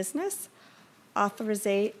council business.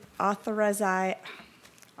 Authorize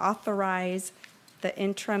the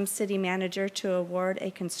interim city manager to award a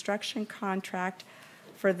construction contract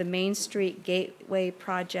for the Main Street Gateway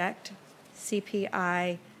Project,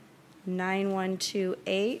 CPI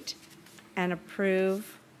 9128, and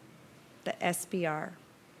approve the SBR.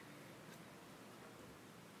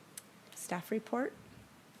 Staff report.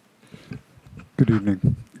 Good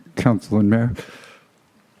evening, Council and Mayor.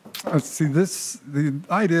 The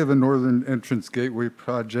idea of a Northern Entrance Gateway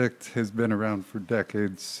project has been around for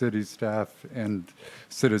decades. City staff and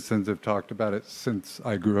citizens have talked about it since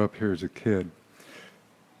I grew up here as a kid.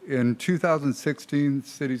 In 2016,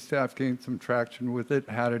 city staff gained some traction with it,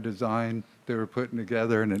 had a design they were putting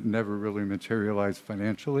together, and it never really materialized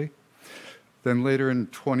financially. Then later in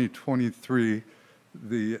 2023,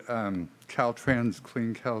 the Caltrans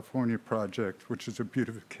Clean California project, which is a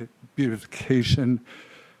beautification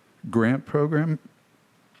grant program,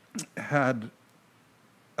 had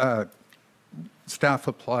staff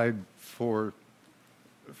applied for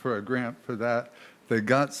a grant for that. They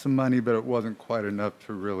got some money, but it wasn't quite enough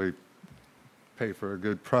to really pay for a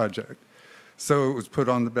good project. So it was put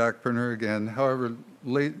on the back burner again. However,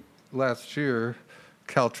 late last year,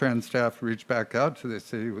 Caltrans staff reached back out to the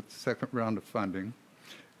city with the second round of funding,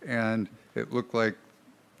 and it looked like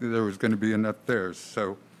there was going to be enough there.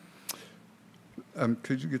 So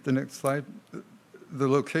could you get the next slide? The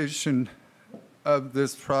location of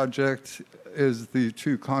this project is the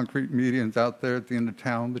 2 concrete medians out there at the end of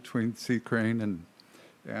town between Sea Crane and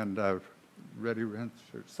Ready Rents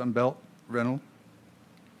or Sunbelt Rental.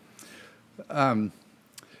 And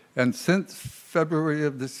since February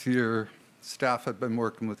of this year, staff have been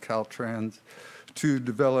working with Caltrans to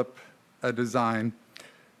develop a design.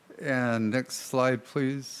 And next slide,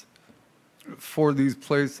 please, for these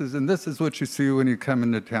places. And this is what you see when you come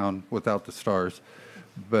into town without the stars.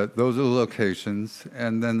 But those are the locations.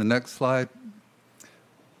 And then the next slide.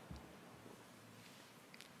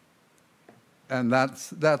 And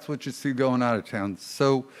that's what you see going out of town.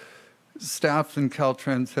 So staff and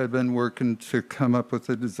Caltrans had been working to come up with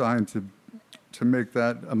a design to make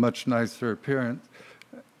that a much nicer appearance.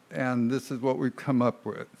 And this is what we've come up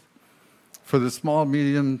with. For the small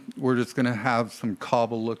medium, we're just going to have some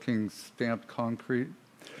cobble-looking stamped concrete.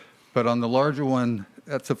 But on the larger one,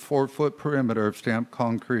 that's a 4-foot perimeter of stamped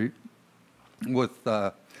concrete with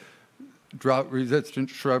drought-resistant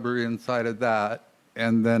shrubbery inside of that,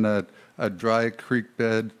 and then a dry creek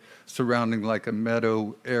bed surrounding like a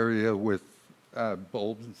meadow area with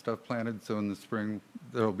bulbs and stuff planted. So in the spring,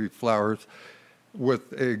 there'll be flowers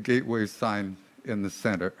with a gateway sign in the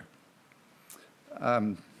center.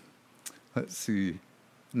 Let's see,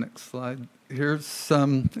 next slide. Here's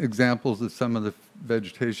some examples of some of the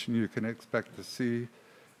vegetation you can expect to see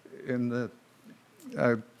in the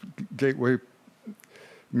gateway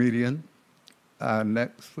median.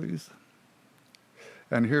 Next, please.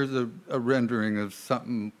 And here's a rendering of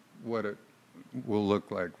something, what it will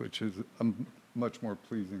look like, which is a much more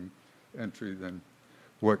pleasing entry than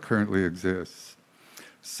what currently exists.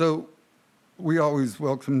 So we always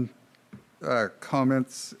welcome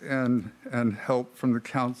comments and help from the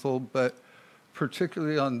council, but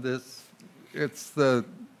particularly on this, it's the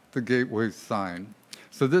the gateway sign.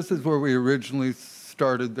 So this is where we originally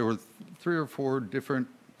started. There were 3 or 4 different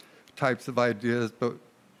types of ideas, but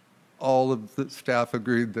all of the staff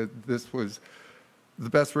agreed that this was the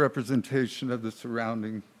best representation of the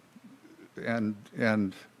surrounding,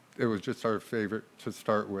 and it was just our favorite to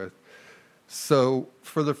start with. So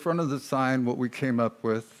for the front of the sign, what we came up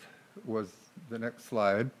with was the next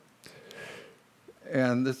slide.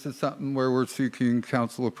 And this is something where we're seeking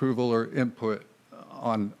council approval or input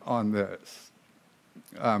on this.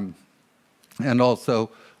 And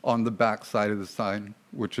also on the back side of the sign,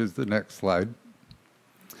 which is the next slide,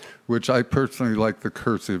 which I personally like the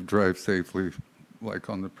cursive drive safely, like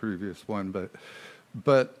on the previous one.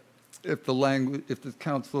 But if the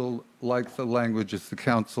council likes the language, if the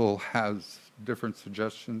council has different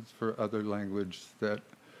suggestions for other language that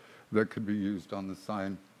could be used on the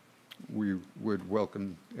sign, we would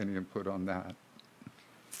welcome any input on that.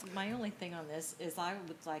 My only thing on this is I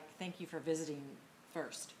would like, thank you for visiting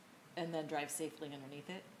first and then drive safely underneath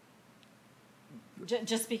it.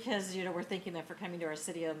 Just because, you know, we're thinking that for coming to our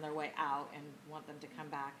city on their way out and want them to come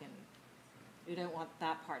back, and we don't want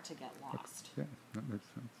that part to get lost. Yeah, that makes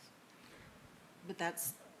sense. But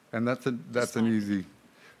that's. And that's an easy,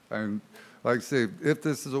 and like I say, if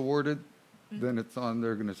this is awarded, then it's on,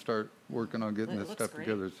 they're going to start working on getting this stuff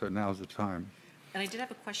together, so now's the time. And I did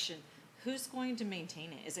have a question. Who's going to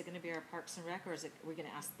maintain it? Is it going to be our Parks and Rec, or are we going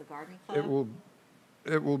to ask the Garden Club?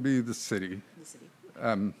 It will be the city. The city.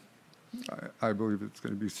 I believe it's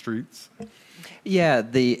going to be streets. Yeah,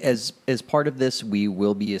 as part of this, we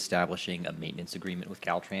will be establishing a maintenance agreement with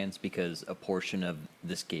Caltrans, because a portion of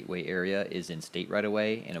this gateway area is in state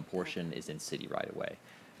right-of-way and a portion is in city right-of-way.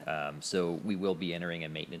 So we will be entering a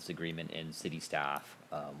maintenance agreement, and city staff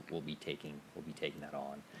will be taking that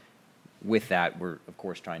on. With that, we're of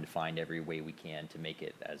course trying to find every way we can to make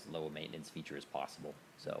it as low a maintenance feature as possible.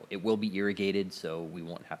 So it will be irrigated, so we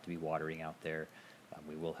won't have to be watering out there.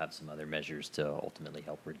 We will have some other measures to ultimately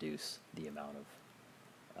help reduce the amount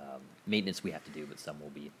of maintenance we have to do, but some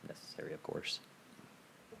will be necessary, of course.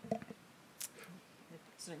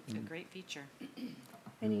 It's a great feature.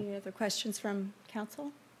 Any other questions from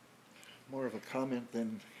council? More of a comment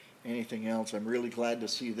than anything else. I'm really glad to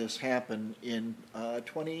see this happen. In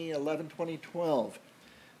 2011, 2012,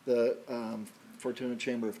 the Fortuna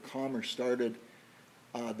Chamber of Commerce started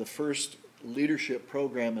the first leadership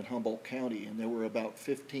program in Humboldt County, and there were about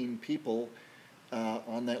 15 people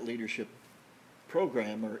on that leadership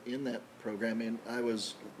program, or in that program, and I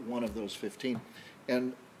was one of those 15.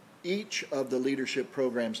 And each of the leadership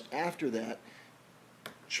programs after that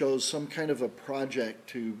chose some kind of a project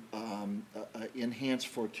to enhance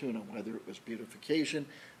Fortuna, whether it was beautification,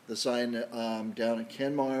 the sign down in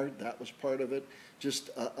Kenmar, that was part of it, just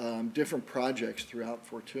different projects throughout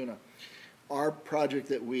Fortuna. Our project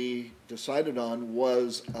that we decided on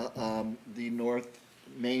was the North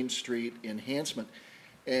Main Street enhancement.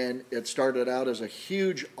 And it started out as a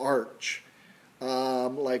huge arch,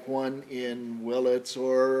 like one in Willits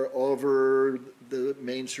or over the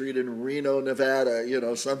Main Street in Reno, Nevada, you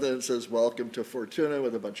know, something that says welcome to Fortuna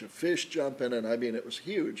with a bunch of fish jumping, and I mean, it was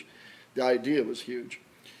huge. The idea was huge.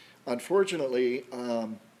 Unfortunately,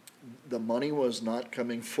 the money was not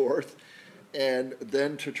coming forth. And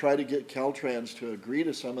then to try to get Caltrans to agree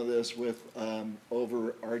to some of this with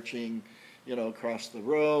overarching, you know, across the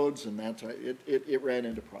roads, and that it ran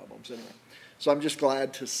into problems anyway. So I'm just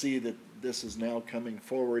glad to see that this is now coming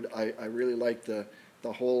forward. I really like the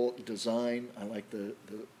whole design. I like the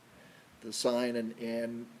sign,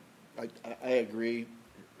 and I agree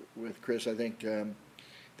with Chris. I think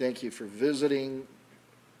thank you for visiting.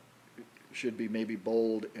 Should be maybe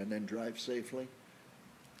bold and then drive safely.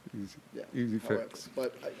 Easy, yeah, easy however, fix.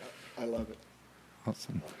 But I love it.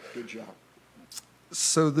 Awesome. Good job.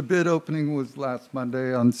 So the bid opening was last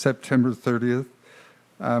Monday on September 30th.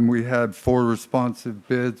 We had 4 responsive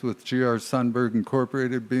bids, with GR Sundberg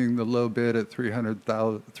Incorporated being the low bid at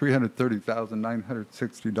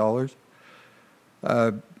 $330,960.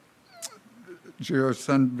 GR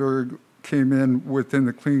Sundberg came in within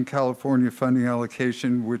the Clean California funding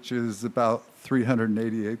allocation, which is about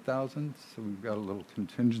 $388,000, so we've got a little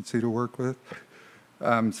contingency to work with.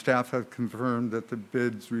 Staff have confirmed that the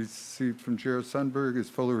bids received from GR Sundberg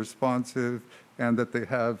is fully responsive and that they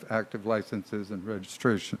have active licenses and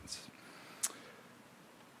registrations.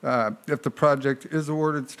 If the project is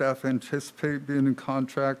awarded, staff anticipate being in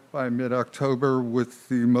contract by mid-October, with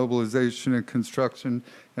the mobilization and construction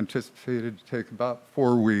anticipated to take about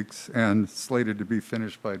 4 weeks and slated to be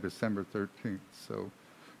finished by December 13th. So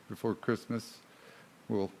before Christmas,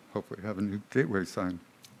 we'll hopefully have a new gateway sign.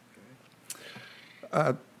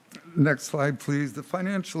 Next slide, please. The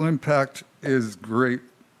financial impact is great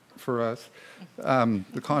for us.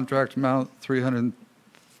 The contract amount,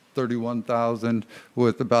 $331,000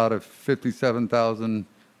 with about a $57,000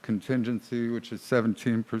 contingency, which is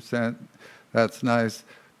 17%. That's nice.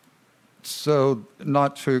 So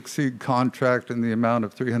not to exceed contract in the amount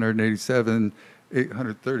of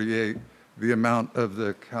 $387,838, the amount of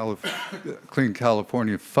the Clean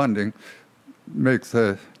California funding makes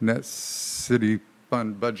a net city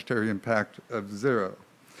fund budgetary impact of 0.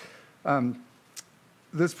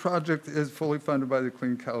 This project is fully funded by the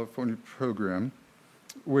Clean California program,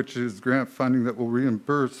 which is grant funding that will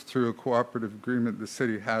reimburse through a cooperative agreement the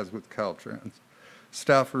city has with Caltrans.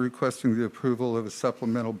 Staff are requesting the approval of a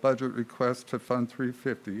supplemental budget request to Fund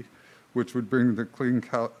 350, which would bring the Clean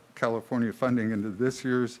California funding into this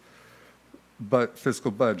year's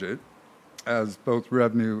fiscal budget as both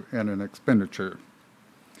revenue and an expenditure.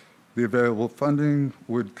 The available funding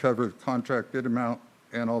would cover the contract bid amount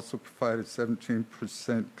and also provide a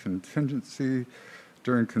 17% contingency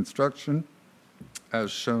during construction,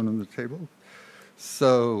 as shown in the table.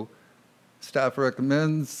 So staff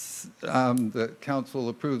recommends that council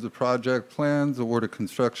approve the project plans, award a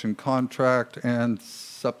construction contract, and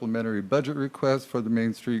supplementary budget request for the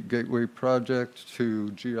Main Street Gateway project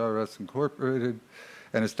to GRS Incorporated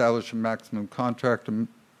and establish a maximum contract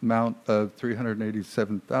amount of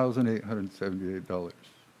 $387,878.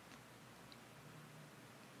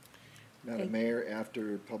 Madam Mayor,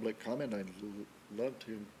 after public comment, I'd love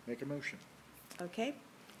to make a motion. Okay.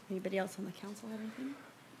 Anybody else on the council have anything?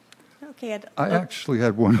 Okay. I actually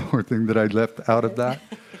had one more thing that I left out of that.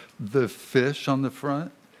 The fish on the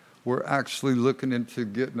front, we're actually looking into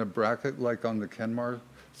getting a bracket like on the Kenmar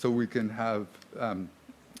so we can have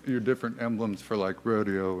your different emblems for like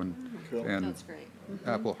rodeo and, Cool. and That's great.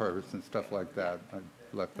 apple harvest and stuff like that. I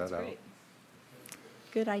left that out. Great.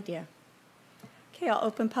 Good idea. Okay, I'll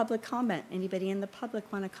open public comment. Anybody in the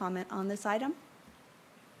public want to comment on this item?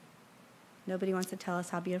 Nobody wants to tell us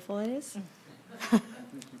how beautiful it is?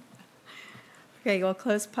 Okay, we'll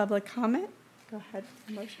close public comment. Go ahead,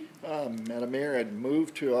 motion. Madam Mayor, I'd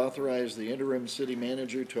move to authorize the interim city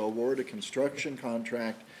manager to award a construction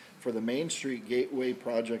contract for the Main Street Gateway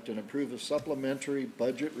project and approve a supplementary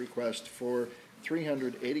budget request for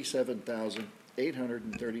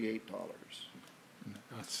 $387,838.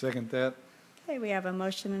 I'll second that. Okay, we have a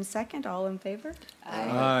motion and a second. All in favor?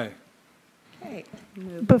 Aye. Okay.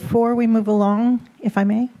 Move. Before we move along, if I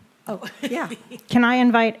may, Oh, yeah. can I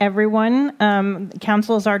invite everyone?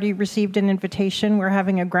 Council has already received an invitation. We're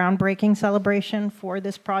having a groundbreaking celebration for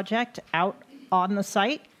this project out on the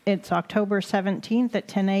site. It's October 17th at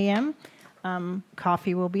 10 a.m.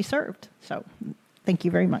 Coffee will be served. So thank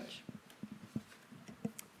you very much.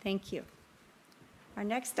 Thank you. Our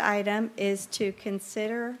next item is to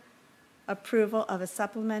consider approval of a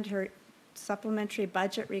supplementary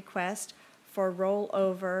budget request for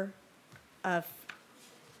rollover of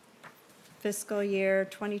fiscal year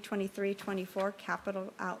 2023-24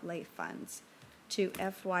 capital outlay funds to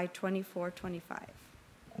FY 24-25.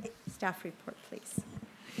 Staff report, please.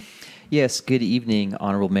 Yes, good evening,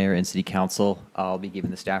 Honorable Mayor and City Council. I'll be giving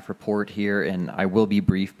the staff report here, and I will be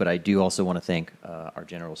brief, but I do also want to thank our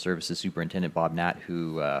General Services Superintendent, Bob Natt,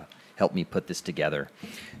 who helped me put this together.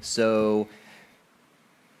 So,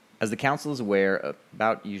 as the council is aware,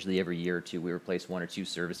 about usually every year or two, we replace 1 or 2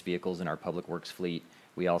 service vehicles in our public works fleet.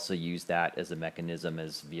 We also use that as a mechanism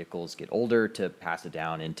as vehicles get older to pass it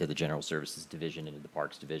down into the General Services Division, into the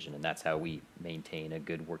Parks Division, and that's how we maintain a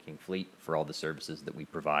good working fleet for all the services that we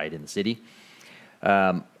provide in the city.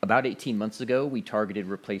 About 18 months ago, we targeted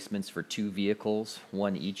replacements for 2 vehicles,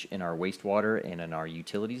 1 each in our wastewater and in our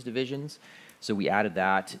utilities divisions. So we added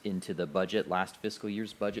that into the budget, last fiscal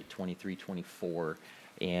year's budget, 23-24,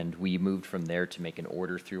 and we moved from there to make an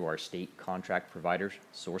order through our state contract provider,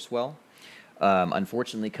 Sourcewell.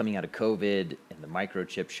 Unfortunately, coming out of COVID and the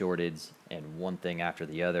microchip shortage and one thing after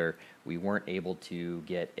the other, we weren't able to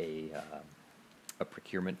get a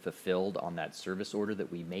procurement fulfilled on that service order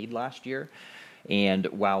that we made last year. And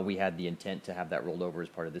while we had the intent to have that rolled over as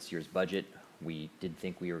part of this year's budget, we did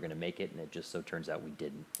think we were going to make it, and it just so turns out we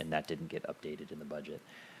didn't, and that didn't get updated in the budget.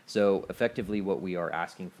 So effectively, what we are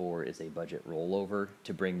asking for is a budget rollover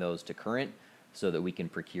to bring those to current, so that we can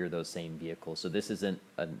procure those same vehicles. So this isn't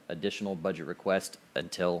an additional budget request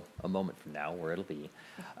until a moment from now, where it'll be.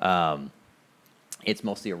 It's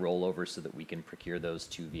mostly a rollover so that we can procure those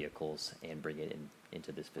 2 vehicles and bring it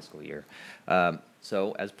into this fiscal year.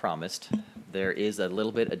 So as promised, there is a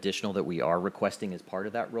little bit additional that we are requesting as part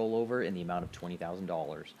of that rollover in the amount of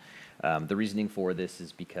 $20,000. The reasoning for this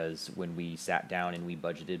is because when we sat down and we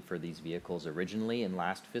budgeted for these vehicles originally in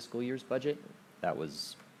last fiscal year's budget, that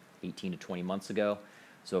was 18 to 20 months ago.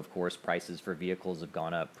 So of course, prices for vehicles have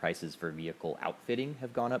gone up, prices for vehicle outfitting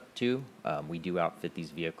have gone up too. We do outfit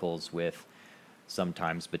these vehicles with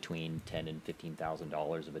sometimes between $10,000 and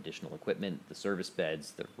 $15,000 of additional equipment, the service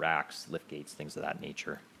beds, the racks, lift gates, things of that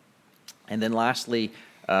nature. And then lastly,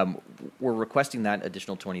 we're requesting that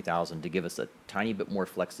additional $20,000 to give us a tiny bit more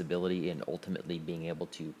flexibility in ultimately being able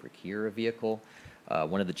to procure a vehicle.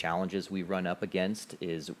 One of the challenges we run up against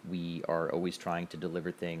is we are always trying to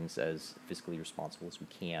deliver things as fiscally responsible as we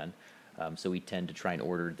can. So we tend to try and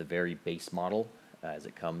order the very base model as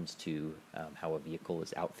it comes to how a vehicle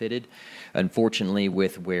is outfitted. Unfortunately,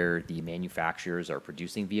 with where the manufacturers are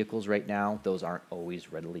producing vehicles right now, those aren't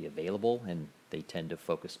always readily available, and they tend to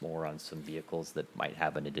focus more on some vehicles that might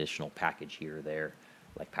have an additional package here or there,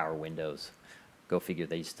 like power windows. Go figure,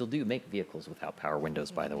 they still do make vehicles without power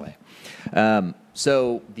windows, by the way.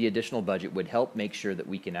 So the additional budget would help make sure that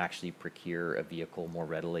we can actually procure a vehicle more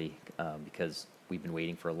readily, because we've been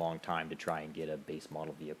waiting for a long time to try and get a base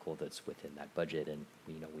model vehicle that's within that budget, and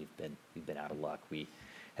we've been out of luck. We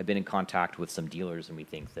have been in contact with some dealers, and we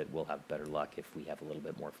think that we'll have better luck if we have a little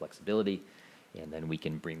bit more flexibility, and then we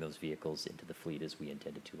can bring those vehicles into the fleet as we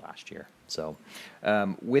intended to last year. So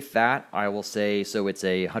with that, I will say, so it's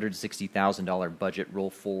a $160,000 budget roll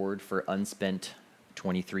forward for unspent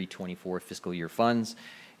 23-24 fiscal year funds,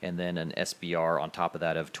 and then an SBR on top of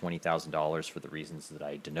that of $20,000 for the reasons that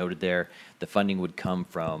I denoted there. The funding would come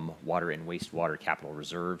from water and wastewater capital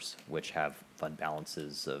reserves, which have fund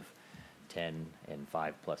balances of $10 and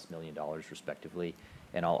 $5+ million respectively.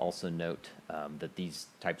 And I'll also note that these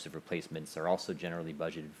types of replacements are also generally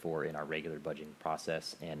budgeted for in our regular budgeting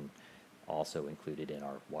process and also included in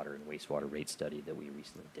our water and wastewater rate study that we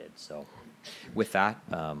recently did. So with that,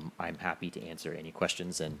 I'm happy to answer any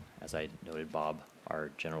questions. And as I noted, Bob,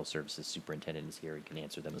 our general services superintendent, is here and can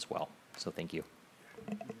answer them as well. So thank you.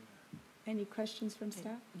 Any questions from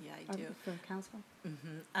staff? Yeah, I do. From council?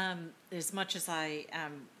 As much as I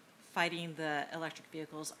am fighting the electric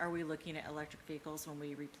vehicles, are we looking at electric vehicles when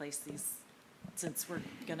we replace these, since we're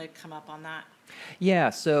going to come up on that?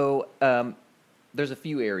 Yeah, so there's a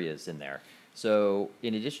few areas in there. So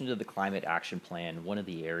in addition to the climate action plan, one of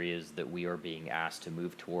the areas that we are being asked to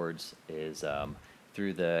move towards is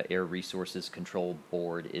through the Air Resources Control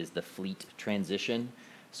Board is the fleet transition.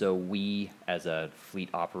 So we, as a fleet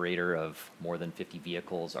operator of more than 50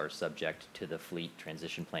 vehicles, are subject to the fleet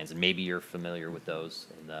transition plans, and maybe you're familiar with those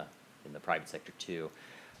in the private sector too.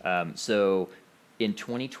 So in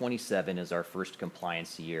 2027 is our first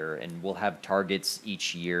compliance year, and we'll have targets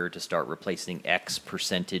each year to start replacing X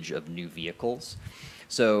percentage of new vehicles.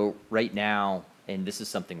 So right now, and this is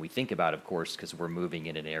something we think about, of course, because we're moving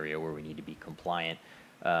in an area where we need to be compliant.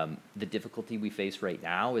 The difficulty we face right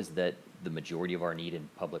now is that the majority of our need in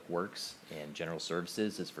public works and general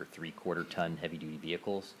services is for 3/4 ton heavy-duty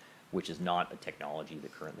vehicles, which is not a technology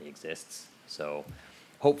that currently exists. So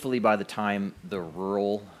hopefully by the time the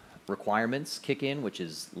rural requirements kick in, which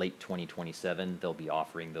is late 2027, they'll be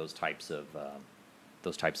offering those types of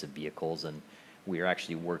vehicles. And we are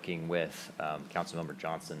actually working with, Councilmember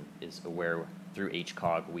Johnson is aware, through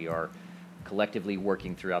HCOG, we are collectively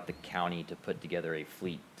working throughout the county to put together a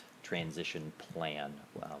fleet transition plan,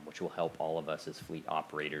 which will help all of us as fleet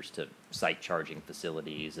operators to site charging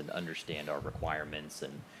facilities and understand our requirements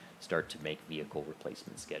and start to make vehicle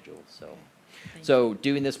replacement schedules. So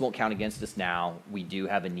doing this won't count against us now. We do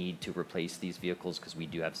have a need to replace these vehicles because we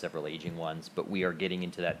do have several aging ones, but we are getting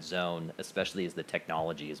into that zone, especially as the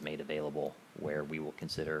technology is made available, where we will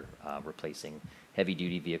consider replacing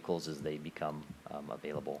heavy-duty vehicles as they become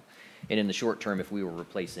available. And in the short term, if we were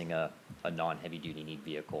replacing a non-heavy-duty need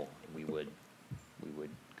vehicle, we would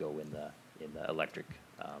go in the electric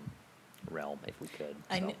realm if we could.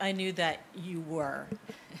 So. I knew that you were.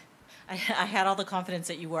 I had all the confidence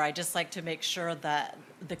that you were. I just like to make sure that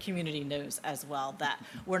the community knows as well that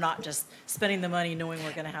we're not just spending the money knowing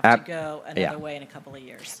we're going to have to go another way in a couple of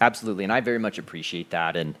years. Absolutely, and I very much appreciate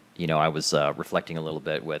that. And I was reflecting a little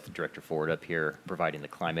bit with Director Ford up here providing the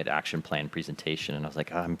climate action plan presentation, and I was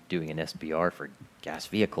like, I'm doing an SBR for gas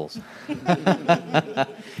vehicles.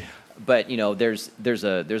 But there's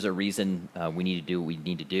a reason we need to do what we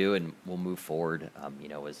need to do, and we'll move forward.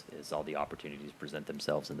 As all the opportunities present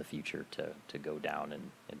themselves in the future to go down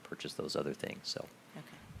and purchase those other things. So.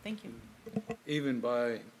 Okay, thank you. Even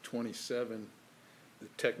by 27, the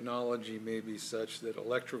technology may be such that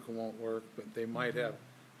electrical won't work, but they might have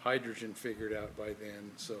hydrogen figured out by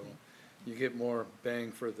then, so you get more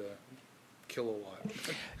bang for the kilowatt.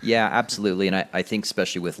 Yeah, absolutely. And I think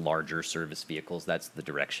especially with larger service vehicles, that's the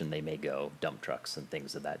direction they may go, dump trucks and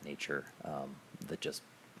things of that nature, that just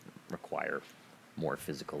require more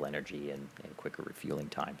physical energy and quicker refueling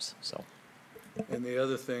times, so. And the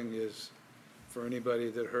other thing is, for anybody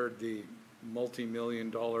that heard the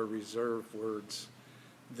multi-million-dollar reserve words,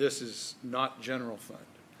 this is not general fund.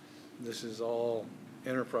 This is all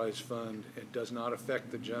enterprise fund. It does not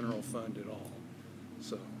affect the general fund at all.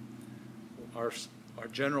 So our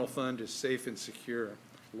general fund is safe and secure,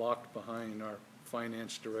 locked behind our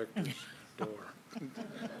finance director's door.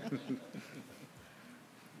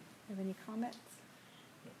 Have any comments?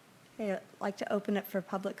 Okay, I'd like to open it for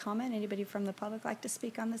public comment. Anybody from the public like to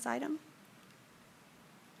speak on this item?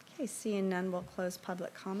 Okay, seeing none, we'll close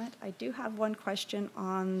public comment. I do have one question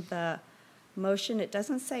on the motion. It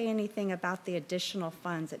doesn't say anything about the additional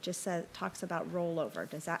funds. It just talks about rollover.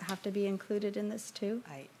 Does that have to be included in this too?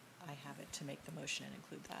 I have it to make the motion and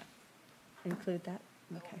include that, Include that?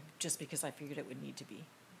 Okay. just because I figured it would need to be.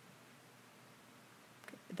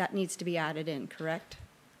 That needs to be added in, correct?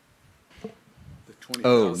 The $20,000.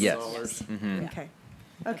 Oh, yes. Yeah. Okay.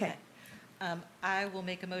 Okay. I will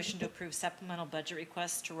make a motion to approve supplemental budget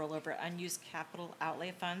requests to roll over unused capital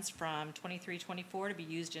outlay funds from 23-24 to be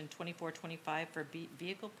used in 24-25 for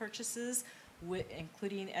vehicle purchases,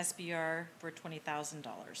 including SBR for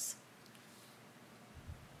 $20,000.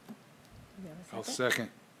 I'll second.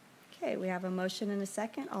 Okay, we have a motion and a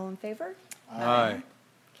second. All in favor? Aye.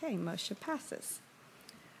 Okay, motion passes.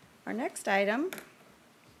 Our next item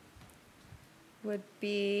would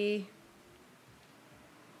be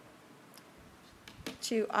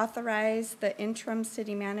to authorize the interim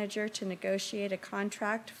city manager to negotiate a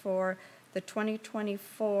contract for the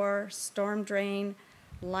 2024 storm drain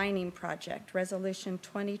lining project, Resolution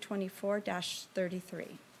 2024-33.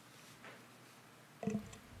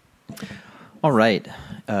 All right.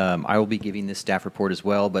 I will be giving this staff report as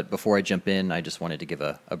well, but before I jump in, I just wanted to give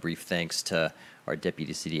a brief thanks to our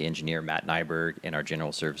Deputy City Engineer, Matt Nyberg, and our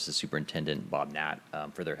General Services Superintendent, Bob Nat,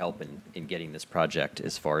 for their help in getting this project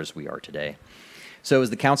as far as we are today. So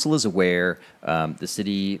as the council is aware, the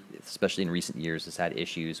city, especially in recent years, has had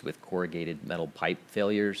issues with corrugated metal pipe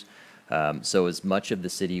failures. So as much of the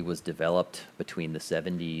city was developed between the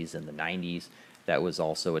 70s and the 90s, that was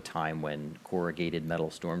also a time when corrugated metal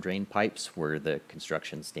storm drain pipes were the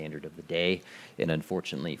construction standard of the day. And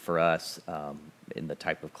unfortunately for us, in the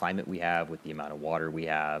type of climate we have, with the amount of water we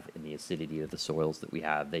have, and the acidity of the soils that we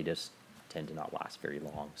have, they just tend to not last very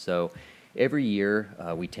long. So every year,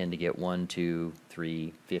 we tend to get 1, 2,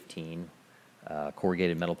 3, 15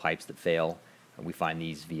 corrugated metal pipes that fail. We find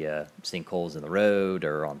these via sinkholes in the road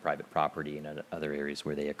or on private property and other areas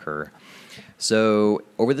where they occur. So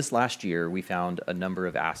over this last year, we found a number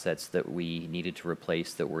of assets that we needed to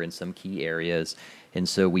replace that were in some key areas. And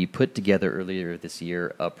so we put together earlier this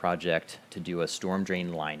year a project to do a storm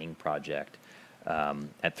drain lining project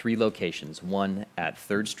at 3 locations, one at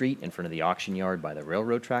 3rd Street in front of the auction yard by the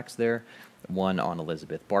railroad tracks there, one on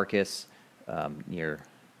Elizabeth Barkis near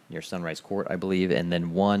Sunrise Court, I believe, and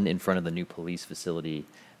then one in front of the new police facility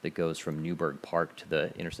that goes from Newburgh Park to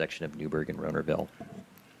the intersection of Newburgh and Ronerville.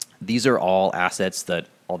 These are all assets that,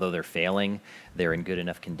 although they're failing, they're in good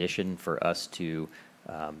enough condition for us to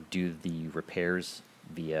do the repairs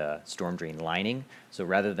via storm drain lining. So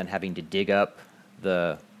rather than having to dig up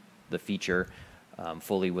the feature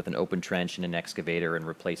fully with an open trench and an excavator and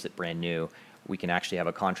replace it brand new, we can actually have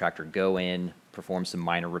a contractor go in, perform some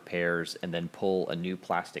minor repairs, and then pull a new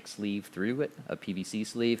plastic sleeve through it, a PVC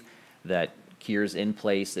sleeve, that cures in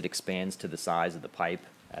place. It expands to the size of the pipe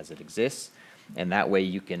as it exists, and that way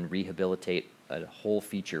you can rehabilitate a whole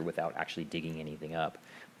feature without actually digging anything up.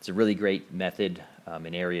 It's a really great method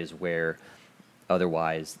in areas where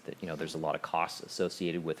otherwise, there's a lot of costs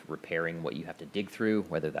associated with repairing what you have to dig through,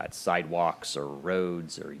 whether that's sidewalks or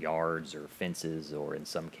roads or yards or fences or in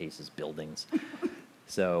some cases buildings.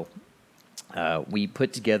 So we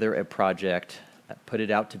put together a project, put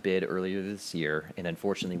it out to bid earlier this year, and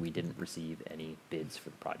unfortunately we didn't receive any bids for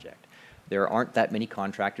the project. There aren't that many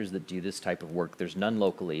contractors that do this type of work. There's none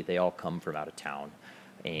locally. They all come from out of town.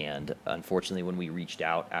 And unfortunately, when we reached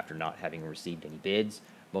out after not having received any bids,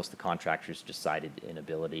 most of the contractors decided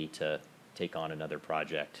inability to take on another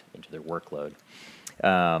project into their workload.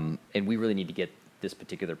 And we really need to get this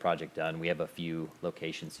particular project done. We have a few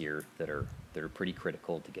locations here that are pretty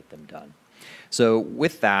critical to get them done. So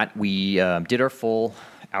with that, we did our full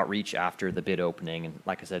outreach after the bid opening. And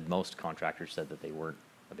like I said, most contractors said that they weren't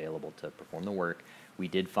available to perform the work. We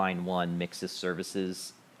did find one, Mixis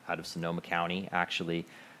Services, out of Sonoma County, actually,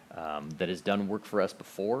 that has done work for us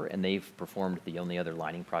before, and they've performed the only other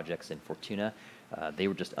lining projects in Fortuna. They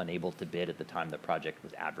were just unable to bid at the time the project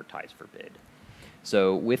was advertised for bid.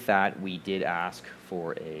 So with that, we did ask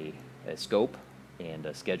for a scope and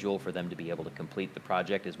a schedule for them to be able to complete the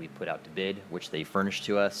project as we put out to bid, which they furnished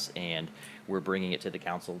to us, and we're bringing it to the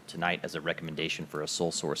council tonight as a recommendation for a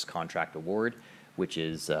sole source contract award, which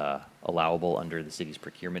is allowable under the city's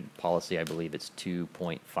procurement policy. I believe it's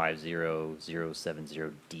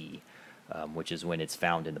 2.50070D, which is when it's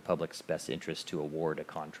found in the public's best interest to award a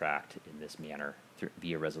contract in this manner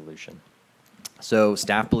via resolution. So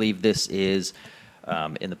staff believe this is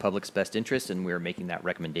in the public's best interest, and we're making that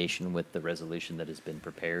recommendation with the resolution that has been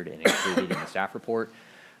prepared and included in the staff report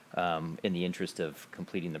in the interest of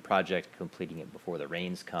completing the project, completing it before the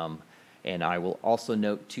rains come. And I will also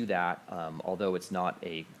note to that, although it's not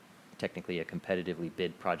technically a competitively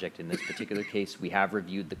bid project in this particular case, we have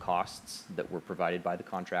reviewed the costs that were provided by the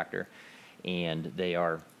contractor, and they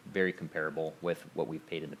are very comparable with what we've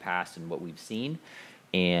paid in the past and what we've seen.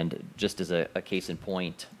 And just as a case in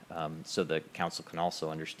point, so the council can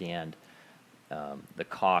also understand the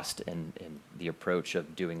cost and the approach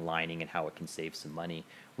of doing lining and how it can save some money.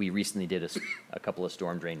 We recently did a couple of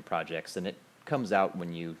storm drain projects, and it comes out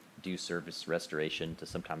when you do service restoration to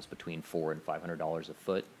sometimes between $400 and $500 a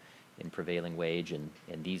foot in prevailing wage, and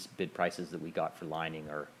these bid prices that we got for lining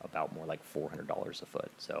are about more like $400 a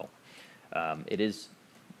foot. So it is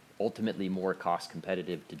ultimately more cost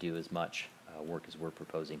competitive to do as much work as we're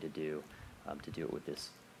proposing to do it with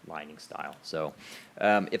this lining style. So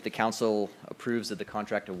if the council approves of the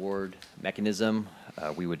contract award mechanism,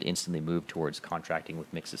 we would instantly move towards contracting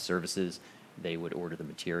with Mixis Services. They would order the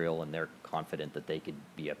material, and they're confident that they could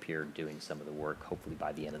be up here doing some of the work hopefully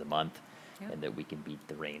by the end of the month, and that we can beat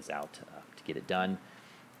the rains out to get it done.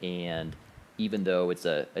 And even though it's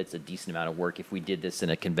a decent amount of work, if we did this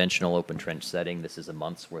in a conventional open trench setting, this is a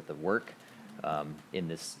month's worth of work. In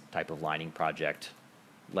this type of lining project,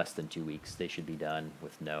 less than 2 weeks, they should be done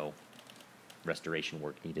with no restoration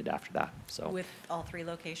work needed after that. So With all 3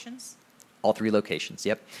 locations? All 3 locations,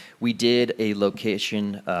 yep. We did a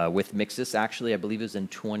location with Mixis, actually, I believe it was in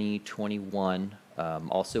 2021,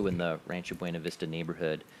 also in the Rancho Buena Vista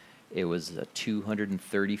neighborhood. It was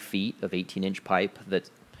 230 feet of 18-inch pipe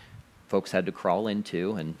that folks had to crawl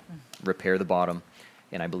into and repair the bottom.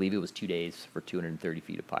 And I believe it was 2 days for 230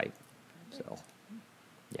 feet of pipe. So,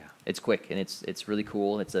 yeah, it's quick, and it's really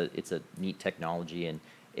cool. It's a neat technology, and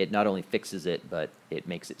it not only fixes it, but it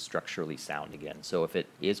makes it structurally sound again. So if it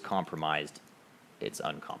is compromised, it's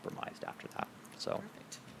uncompromised after that. So.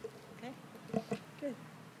 Okay. Good.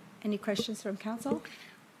 Any questions from council?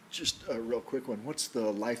 Just a real quick one. What's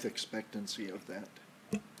the life expectancy of that?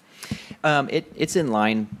 It's in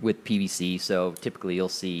line with PVC, so typically you'll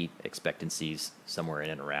see expectancies somewhere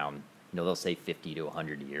in and around, they'll say 50 to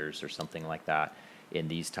 100 years or something like that. In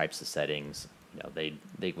these types of settings, they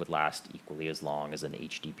would last equally as long as an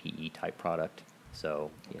HDPE type product.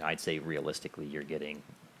 So, I'd say realistically you're getting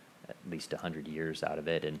at least 100 years out of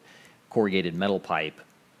it. And corrugated metal pipe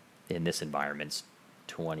in this environment's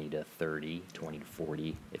 20 to 30, 20 to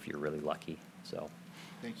 40 if you're really lucky. So.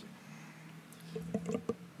 Thank you.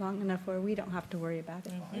 Long enough where we don't have to worry about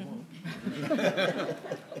it.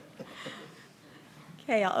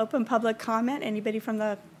 Okay, I'll open public comment. Anybody from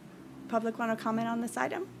the public want to comment on this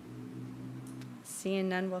item? Seeing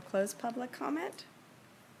none, we'll close public comment.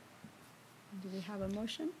 Do we have a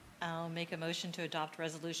motion? I'll make a motion to adopt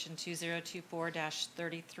Resolution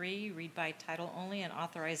 2024-33, read by title only, and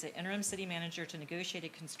authorize the interim city manager to negotiate a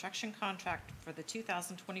construction contract for the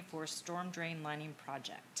 2024 storm drain lining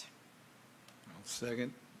project. I'll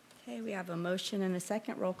second. Okay, we have a motion and a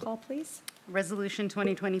second. Roll call, please. Resolution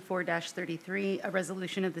 2024-33, a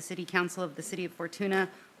resolution of the City Council of the City of Fortuna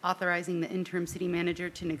authorizing the interim city manager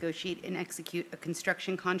to negotiate and execute a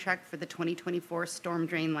construction contract for the 2024 storm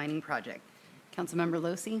drain lining project. Councilmember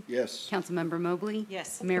Losi? Yes. Councilmember Mobley?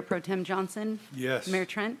 Yes. Mayor Pro Tem Johnson? Yes. Mayor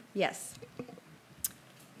Trent? Yes.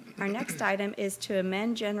 Our next item is to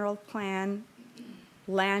amend general plan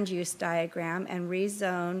land use diagram and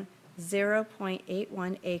rezone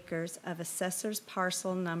 0.81 acres of assessor's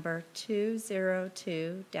parcel number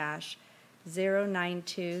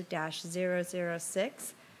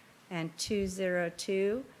 202-092-006 and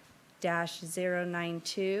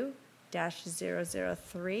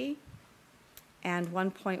 202-092-003 and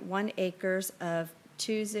 1.1 acres of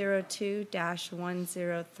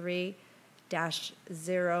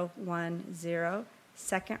 202-103-010,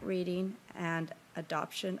 second reading and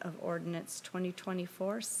adoption of ordinance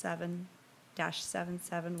 2024-7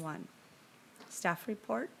 2024-771. Staff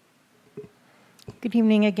report. Good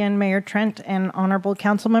evening again, Mayor Trent and honorable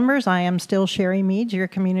council members. I am still Sherry Meads, your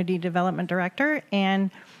Community Development Director. And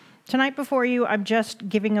tonight before you, I'm just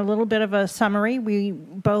giving a little bit of a summary. We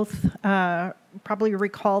both probably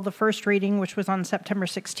recall the first reading, which was on September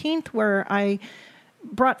 16th, where I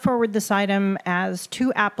brought forward this item as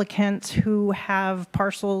two applicants who have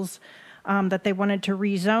parcels that they wanted to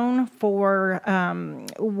rezone for,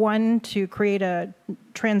 one to create a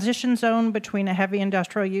transition zone between a heavy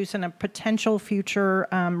industrial use and a potential future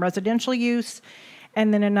residential use,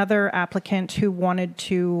 and then another applicant who wanted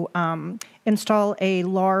to install a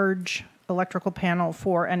large electrical panel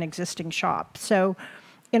for an existing shop. So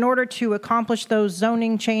in order to accomplish those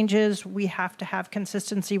zoning changes, we have to have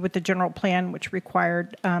consistency with the general plan, which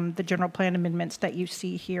required the general plan amendments that you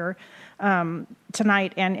see here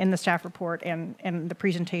tonight and in the staff report and the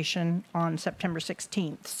presentation on September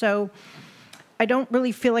 16th. So I don't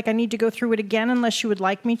really feel like I need to go through it again unless you would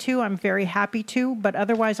like me to. I'm very happy to, but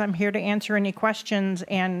otherwise I'm here to answer any questions,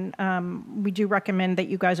 and we do recommend that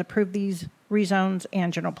you guys approve these rezones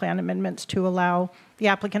and general plan amendments to allow the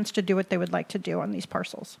applicants to do what they would like to do on these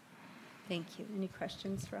parcels. Thank you. Any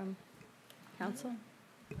questions from council?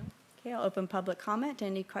 Okay, I'll open public comment.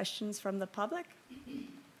 Any questions from the public?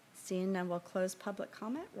 Seeing none, we'll close public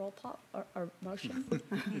comment. Roll call or motion.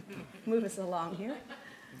 Move us along here.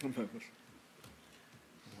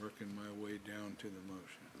 Working my way down to the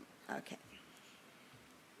motion. Okay.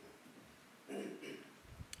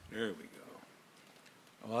 There we go.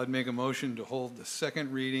 Well, I'd make a motion to hold the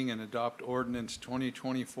second reading and adopt ordinance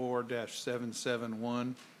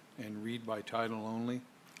 2024-771 and read by title only.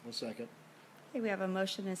 One second. Okay, we have a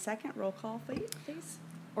motion and a second. Roll call, please.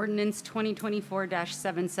 Ordinance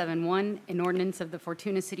 2024-771, an ordinance of the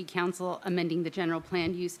Fortuna City Council amending the general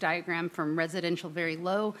plan use diagram from residential very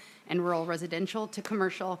low and rural residential to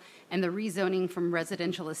commercial, and the rezoning from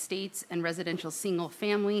residential estates and residential single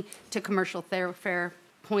family to commercial thoroughfare,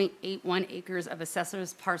 0.81 acres of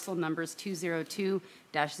assessors parcel numbers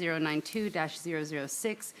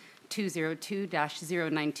 202-092-006,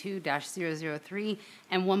 202-092-003,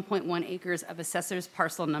 and 1.1 acres of assessors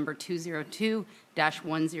parcel number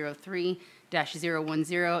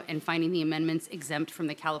 202-103-010, and finding the amendments exempt from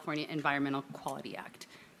the California Environmental Quality Act.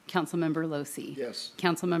 Councilmember Losi. Yes.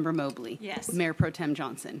 Councilmember Mobley. Yes. Mayor Pro Tem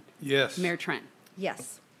Johnson. Yes. Mayor Trent.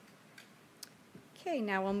 Yes. Okay,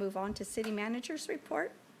 now we'll move on to city manager's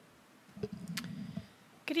report.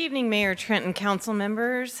 Good evening, Mayor Trent and council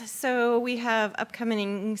members. So we have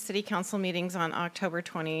upcoming city council meetings on October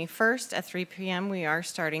 21st at 3 p.m. We are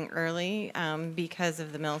starting early because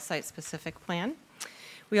of the mill site specific plan.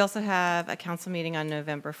 We also have a council meeting on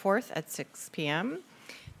November 4th at 6 p.m.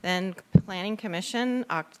 Then Planning Commission,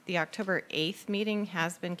 the October 8th meeting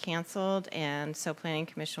has been canceled, and so Planning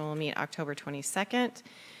Commission will meet October 22nd.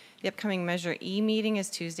 The upcoming Measure E meeting is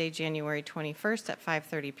Tuesday, January 21st at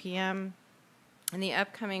 5:30 p.m. And the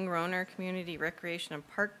upcoming Roner Community Recreation and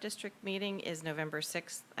Park District meeting is November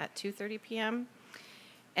 6th at 2:30 p.m.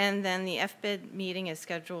 And then the FBID meeting is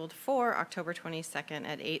scheduled for October 22nd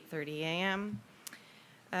at 8:30 a.m.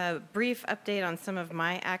 A brief update on some of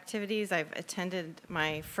my activities. I've attended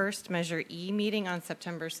my first Measure E meeting on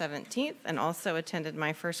September 17th and also attended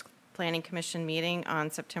my first Planning Commission meeting on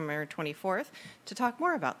September 24th to talk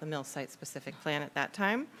more about the mill site specific plan at that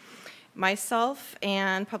time. Myself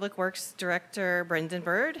and Public Works Director Brendan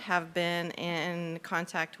Bird have been in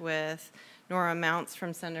contact with Nora Mounts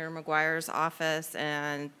from Senator McGuire's office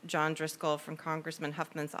and John Driscoll from Congressman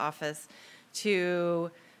Huffman's office to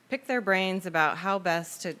pick their brains about how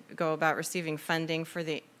best to go about receiving funding for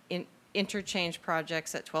the interchange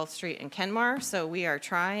projects at 12th Street and Kenmar. So we are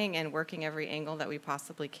trying and working every angle that we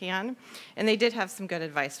possibly can. And they did have some good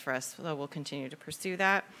advice for us, so we'll continue to pursue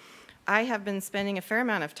that. I have been spending a fair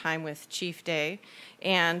amount of time with Chief Day,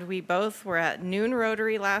 and we both were at Noon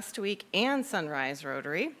Rotary last week and Sunrise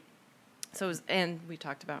Rotary. And we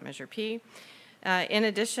talked about Measure P. In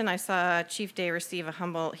addition, I saw Chief Day receive a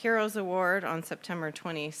Humboldt Heroes Award on September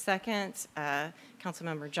 22nd.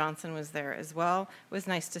 Councilmember Johnson was there as well. It was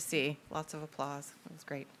nice to see. Lots of applause. It was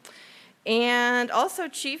great. And also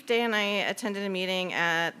Chief Day and I attended a meeting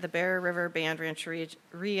at the Bear River Band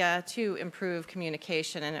Rancheria to improve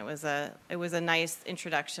communication, and it was a nice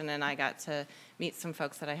introduction, and I got to meet some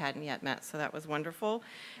folks that I hadn't yet met, so that was wonderful.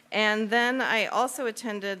 And then I also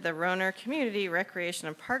attended the Roner Community Recreation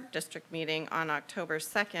and Park District meeting on October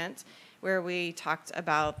 2nd, where we talked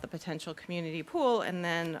about the potential community pool, and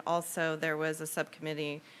then also there was a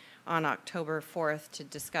subcommittee on October 4th to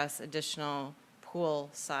discuss additional pool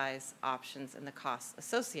size options and the costs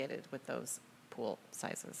associated with those pool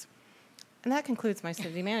sizes. And that concludes my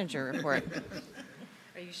city manager report.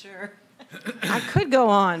 Are you sure? I could go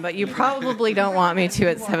on, but you probably don't want me to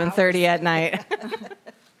at 7:30 at night.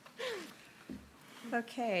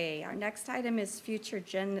 Okay, our next item is future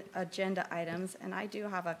agenda items, and I do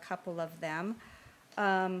have a couple of them.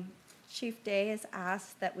 Chief Day has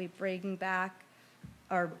asked that we bring back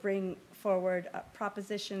or bring forward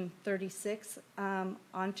Proposition 36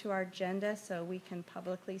 onto our agenda so we can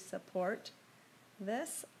publicly support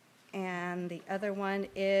this. And the other one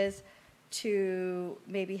is to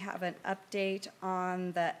maybe have an update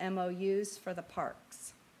on the MOUs for the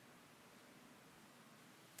parks.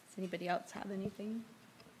 Does anybody else have anything?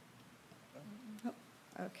 Oh,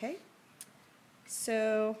 okay.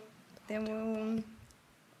 So then we'll,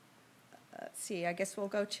 let's see, I guess we'll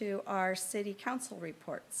go to our city council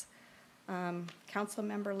reports.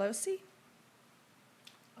 Councilmember Losi?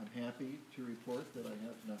 I'm happy to report that I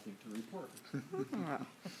have nothing to report.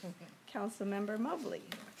 Councilmember Mobley?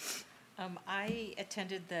 I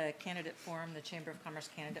attended the candidate forum, the Chamber of Commerce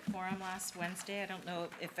candidate forum last Wednesday. I don't know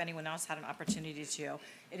if anyone else had an opportunity to.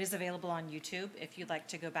 It is available on YouTube if you'd like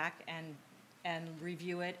to go back and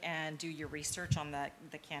review it and do your research on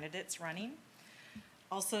the candidates running.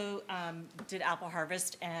 Also did Apple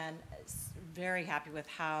Harvest, and very happy with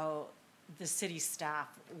how the city staff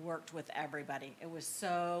worked with everybody. It was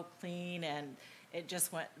so clean and it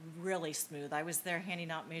just went really smooth. I was there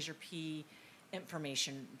handing out Measure P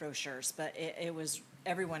information brochures, but it was,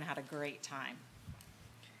 everyone had a great time.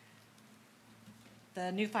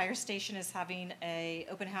 The new fire station is having a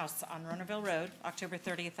open house on Ronerville Road, October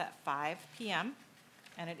 30th at 5 p.m.,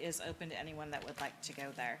 and it is open to anyone that would like to go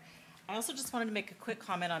there. I also just wanted to make a quick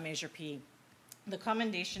comment on Measure P. The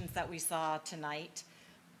commendations that we saw tonight,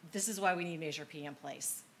 this is why we need Measure P in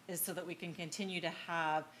place, is so that we can continue to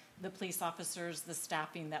have the police officers, the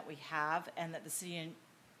staffing that we have, and that the city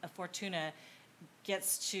of Fortuna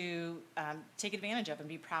gets to take advantage of and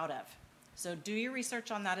be proud of. So do your research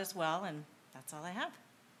on that as well, and that's all I have.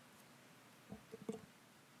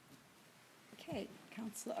 Okay,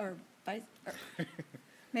 Council, or Vice, or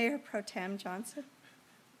Mayor Pro Tem Johnson?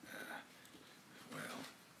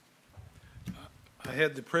 I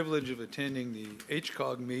had the privilege of attending the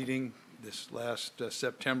HCOG meeting this last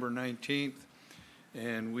September 19th,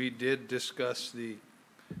 and we did discuss the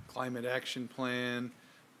climate action plan,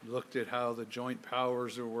 looked at how the joint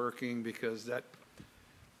powers are working, because that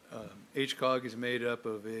HCOG is made up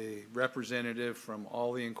of a representative from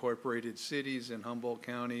all the incorporated cities in Humboldt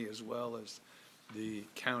County as well as the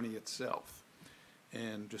county itself.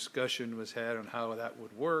 And discussion was had on how that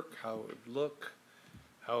would work, how it would look,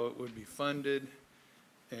 how it would be funded,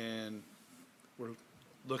 and we're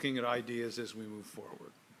looking at ideas as we move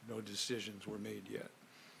forward. No decisions were made yet.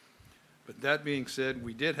 But that being said,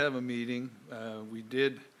 we did have a meeting. We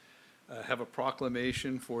did have a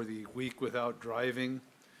proclamation for the Week Without Driving,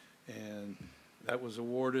 and that was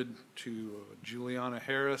awarded to Juliana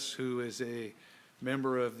Harris, who is a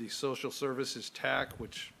member of the Social Services TAC,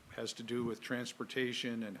 which has to do with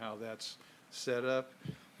transportation and how that's set up.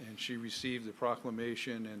 And she received the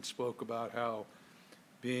proclamation and spoke about how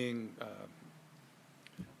being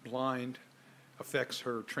blind affects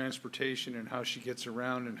her transportation and how she gets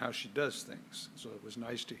around and how she does things. So it was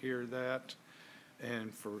nice to hear that,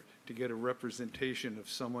 and to get a representation of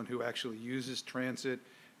someone who actually uses transit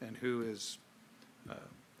and who is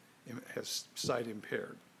has sight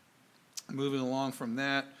impaired. Moving along from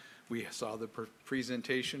that, we saw the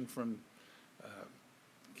presentation from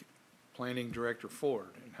Planning Director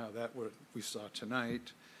Ford and how that we saw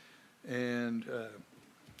tonight. And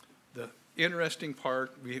the interesting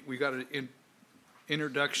part, we got an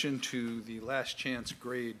introduction to the last chance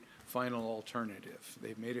grade final alternative.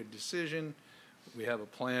 They've made a decision. We have a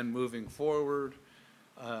plan moving forward.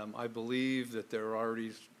 I believe that they're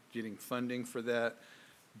already getting funding for that,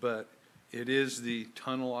 but it is the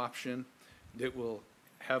tunnel option that will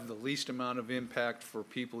have the least amount of impact for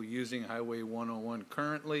people using Highway 101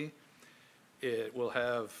 currently. It will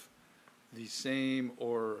have the same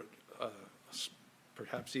or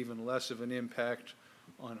perhaps even less of an impact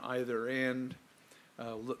on either end.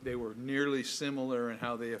 They were nearly similar in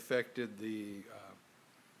how they affected the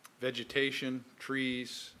vegetation,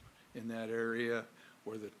 trees in that area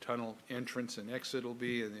where the tunnel entrance and exit will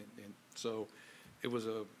be. And so it was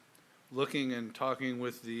looking and talking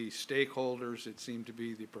with the stakeholders, it seemed to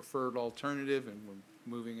be the preferred alternative, and we're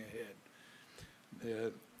moving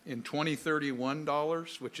ahead. In 2031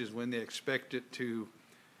 dollars, which is when they expect it to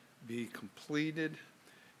be completed,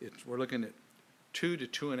 we're looking at $2 to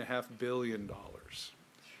 $2.5 billion.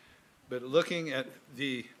 But looking at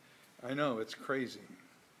I know it's crazy.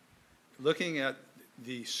 Looking at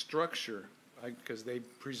the structure, because they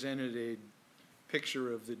presented a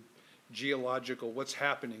picture of the geological, what's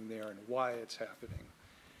happening there and why it's happening.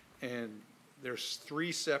 And there's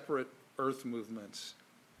 3 separate earth movements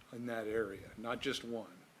in that area, not just one.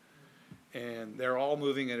 And they're all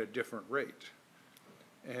moving at a different rate.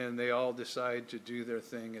 And they all decide to do their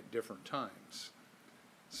thing at different times.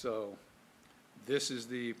 So this is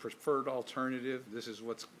the preferred alternative. This is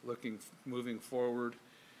what's moving forward.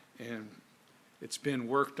 And it's been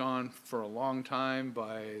worked on for a long time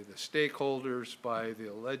by the stakeholders, by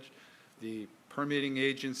the permitting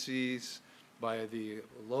agencies, by the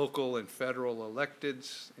local and federal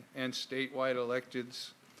electeds and statewide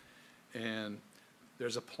electeds. And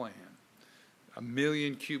there's a plan. 1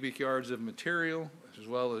 million cubic yards of material, as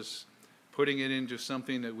well as putting it into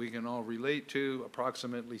something that we can all relate to,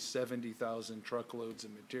 approximately 70,000 truckloads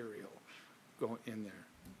of material going in there.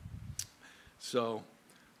 So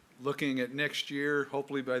looking at next year,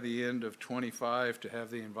 hopefully by the end of '25, to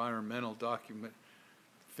have the environmental document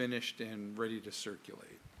finished and ready to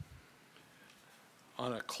circulate.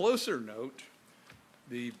 On a closer note,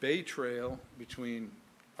 the Bay Trail between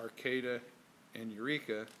Arcata and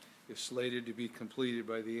Eureka is slated to be completed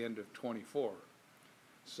by the end of '24.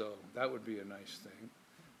 So that would be a nice thing.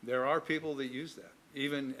 There are people that use that,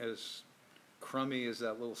 even as crummy as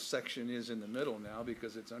that little section is in the middle now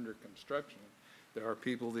because it's under construction. There are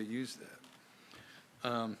people that use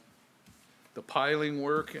that. The piling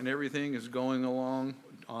work and everything is going along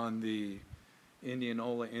on the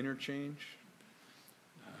Indianola interchange.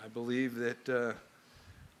 I believe that the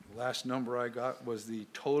last number I got was the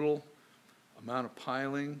total amount of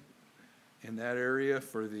piling in that area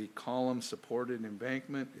for the column-supported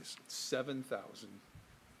embankment is 7,000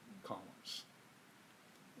 columns.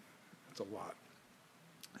 That's a lot.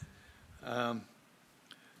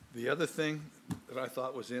 The other thing that I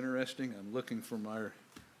thought was interesting, I'm looking for my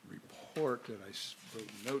report that I wrote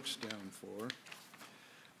notes down for,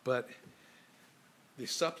 but the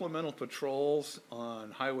supplemental patrols on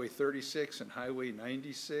Highway 36 and Highway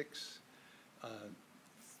 96,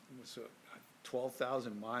 so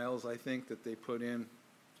 12,000 miles, I think, that they put in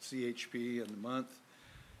CHP in the month.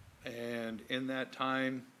 And in that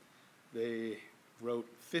time, they wrote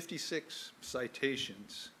 56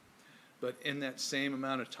 citations. But in that same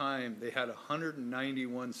amount of time, they had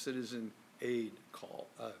 191 citizen aid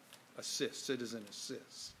citizen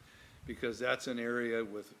assists, because that's an area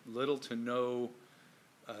with little to no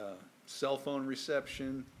cell phone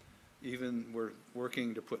reception. Even we're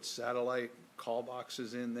working to put satellite call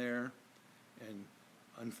boxes in there. And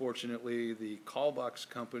unfortunately, the call box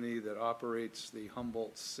company that operates the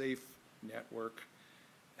Humboldt Safe Network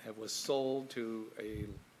was sold to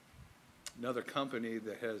another company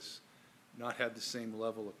that has not had the same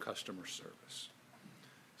level of customer service.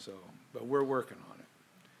 So, but we're working on it.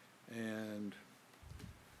 And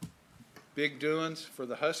big doings for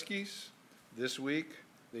the Huskies this week.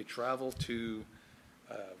 They travel to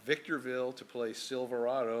Victorville to play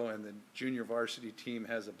Silverado, and the junior varsity team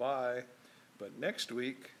has a bye. But next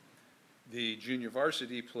week, the junior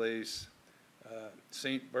varsity plays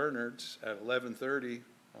St. Bernard's at 11:30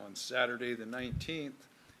 on Saturday the 19th,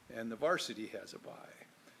 and the varsity has a bye.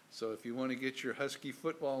 So if you want to get your Husky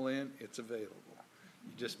football in, it's available.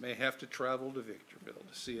 You just may have to travel to Victorville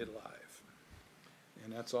to see it live.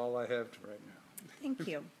 And that's all I have right now. Thank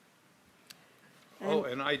you. Oh,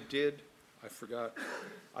 and I did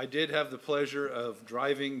have the pleasure of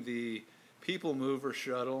driving the People Mover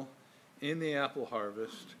shuttle in the apple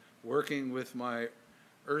harvest, working with my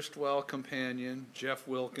erstwhile companion, Jeff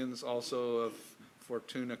Wilkins, also of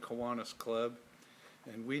Fortuna Kiwanis Club.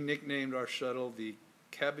 And we nicknamed our shuttle the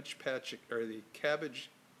Cabbage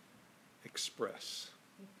Express,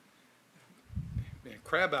 and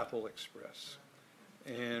Crabapple Express.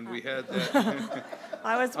 And we had that.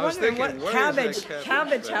 I was wondering thinking, what where is that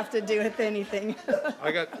cabbage have to do with anything.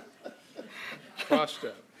 I got crossed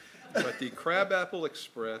out. But the Crabapple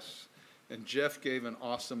Express, and Jeff gave an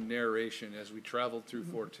awesome narration as we traveled through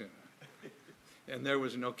Fortuna. And there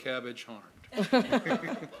was no cabbage harmed.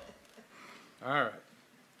 All right.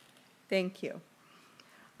 Thank you.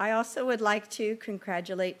 I also would like to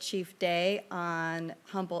congratulate Chief Day on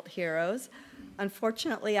Humboldt Heroes.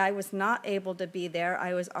 Unfortunately, I was not able to be there.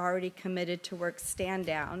 I was already committed to work stand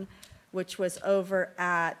down, which was over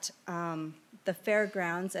at the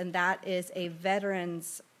fairgrounds, and that is a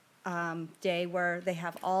veterans day where they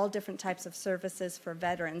have all different types of services for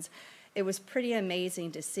veterans. It was pretty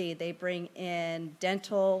amazing to see. They bring in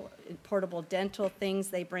portable dental things.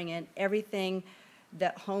 They bring in everything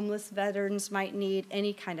that homeless veterans might need,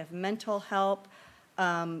 any kind of mental help.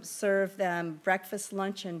 serve them breakfast,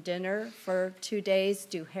 lunch, and dinner for 2 days,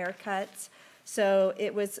 do haircuts. So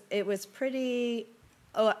it was pretty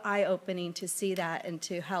eye-opening to see that and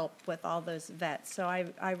to help with all those vets. So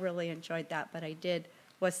I really enjoyed that, but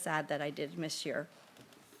was sad that I did miss your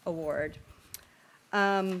award.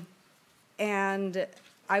 And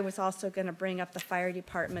I was also going to bring up the fire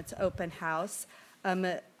department's open house.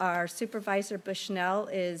 Our supervisor, Bushnell,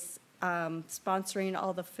 is sponsoring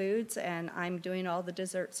all the foods, and I'm doing all the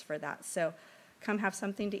desserts for that. So come have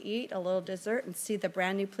something to eat, a little dessert, and see the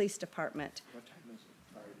brand-new police department. What time is it?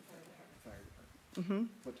 Fire department.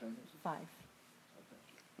 What time is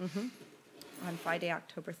it? 5. On Friday,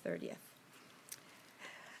 October 30th.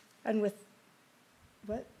 And with,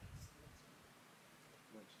 what?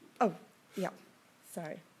 Oh, yeah,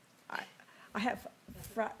 sorry. I have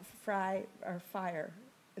fire,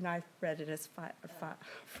 and I read it as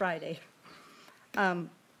Friday.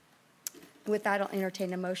 With that, I'll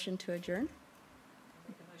entertain a motion to adjourn.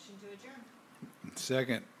 Make a motion to adjourn.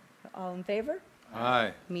 Second. All in favor?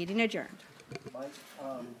 Aye. Meeting adjourned. Mike,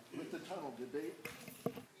 with the tunnel, did they